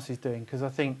everyone else is doing, because I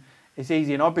think it's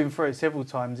easy, and I've been through it several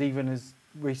times, even as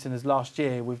recent as last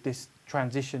year with this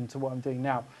transition to what I'm doing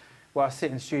now, where I sit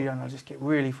in the studio and I just get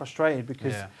really frustrated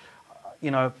because,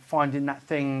 you know, finding that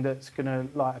thing that's going to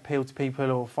like appeal to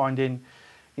people, or finding,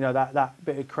 you know, that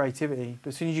bit of creativity. But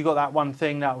as soon as you got that one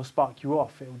thing that will spark you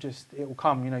off, it will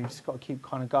come. You know, you just got to keep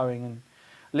kind of going and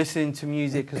listening to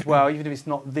music as well, even if it's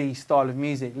not the style of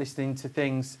music. Listening to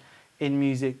things in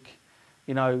music,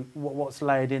 you know, what's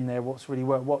layered in there, what's really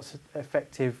worked, what's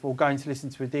effective, or going to listen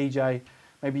to a DJ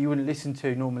maybe you wouldn't listen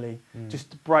to normally,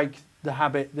 just to break the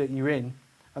habit that you're in,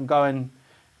 and go and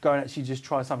actually just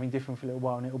try something different for a little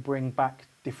while, and it will bring back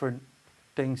different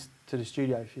things to the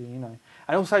studio for you, you know.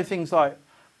 And also things like,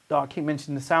 I keep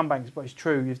mentioning the sound banks, but it's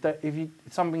true. If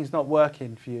something's not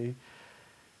working for you,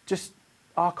 just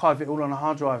archive it all on a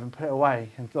hard drive and put it away,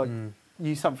 and like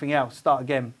use something else, start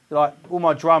again. Like all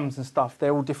my drums and stuff,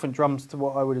 they're all different drums to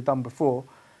what I would have done before.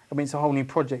 I mean, it's a whole new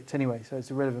project anyway, so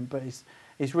it's irrelevant. But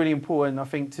it's really important, I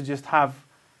think, to just have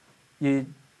you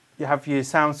have your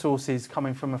sound sources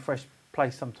coming from a fresh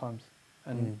place sometimes,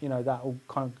 and you know, that will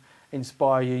kind of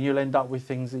inspire you. You'll end up with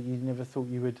things that you never thought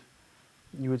you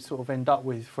would sort of end up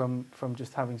with from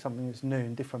just having something that's new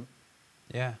and different.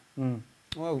 Yeah.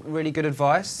 Well, really good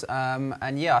advice,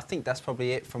 and yeah, I think that's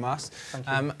probably it from us. Thank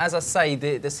you. As I say,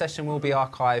 the session will be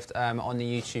archived on the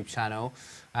YouTube channel,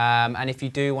 and if you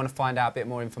do want to find out a bit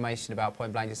more information about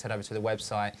Point Blank, just head over to the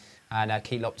website and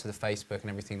keep up to the Facebook and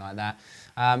everything like that.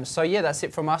 So yeah, that's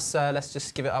it from us. Let's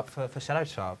just give it up for Shadow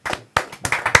Child.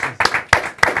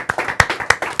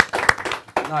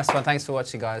 Nice one. Thanks for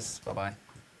watching, guys. Bye-bye.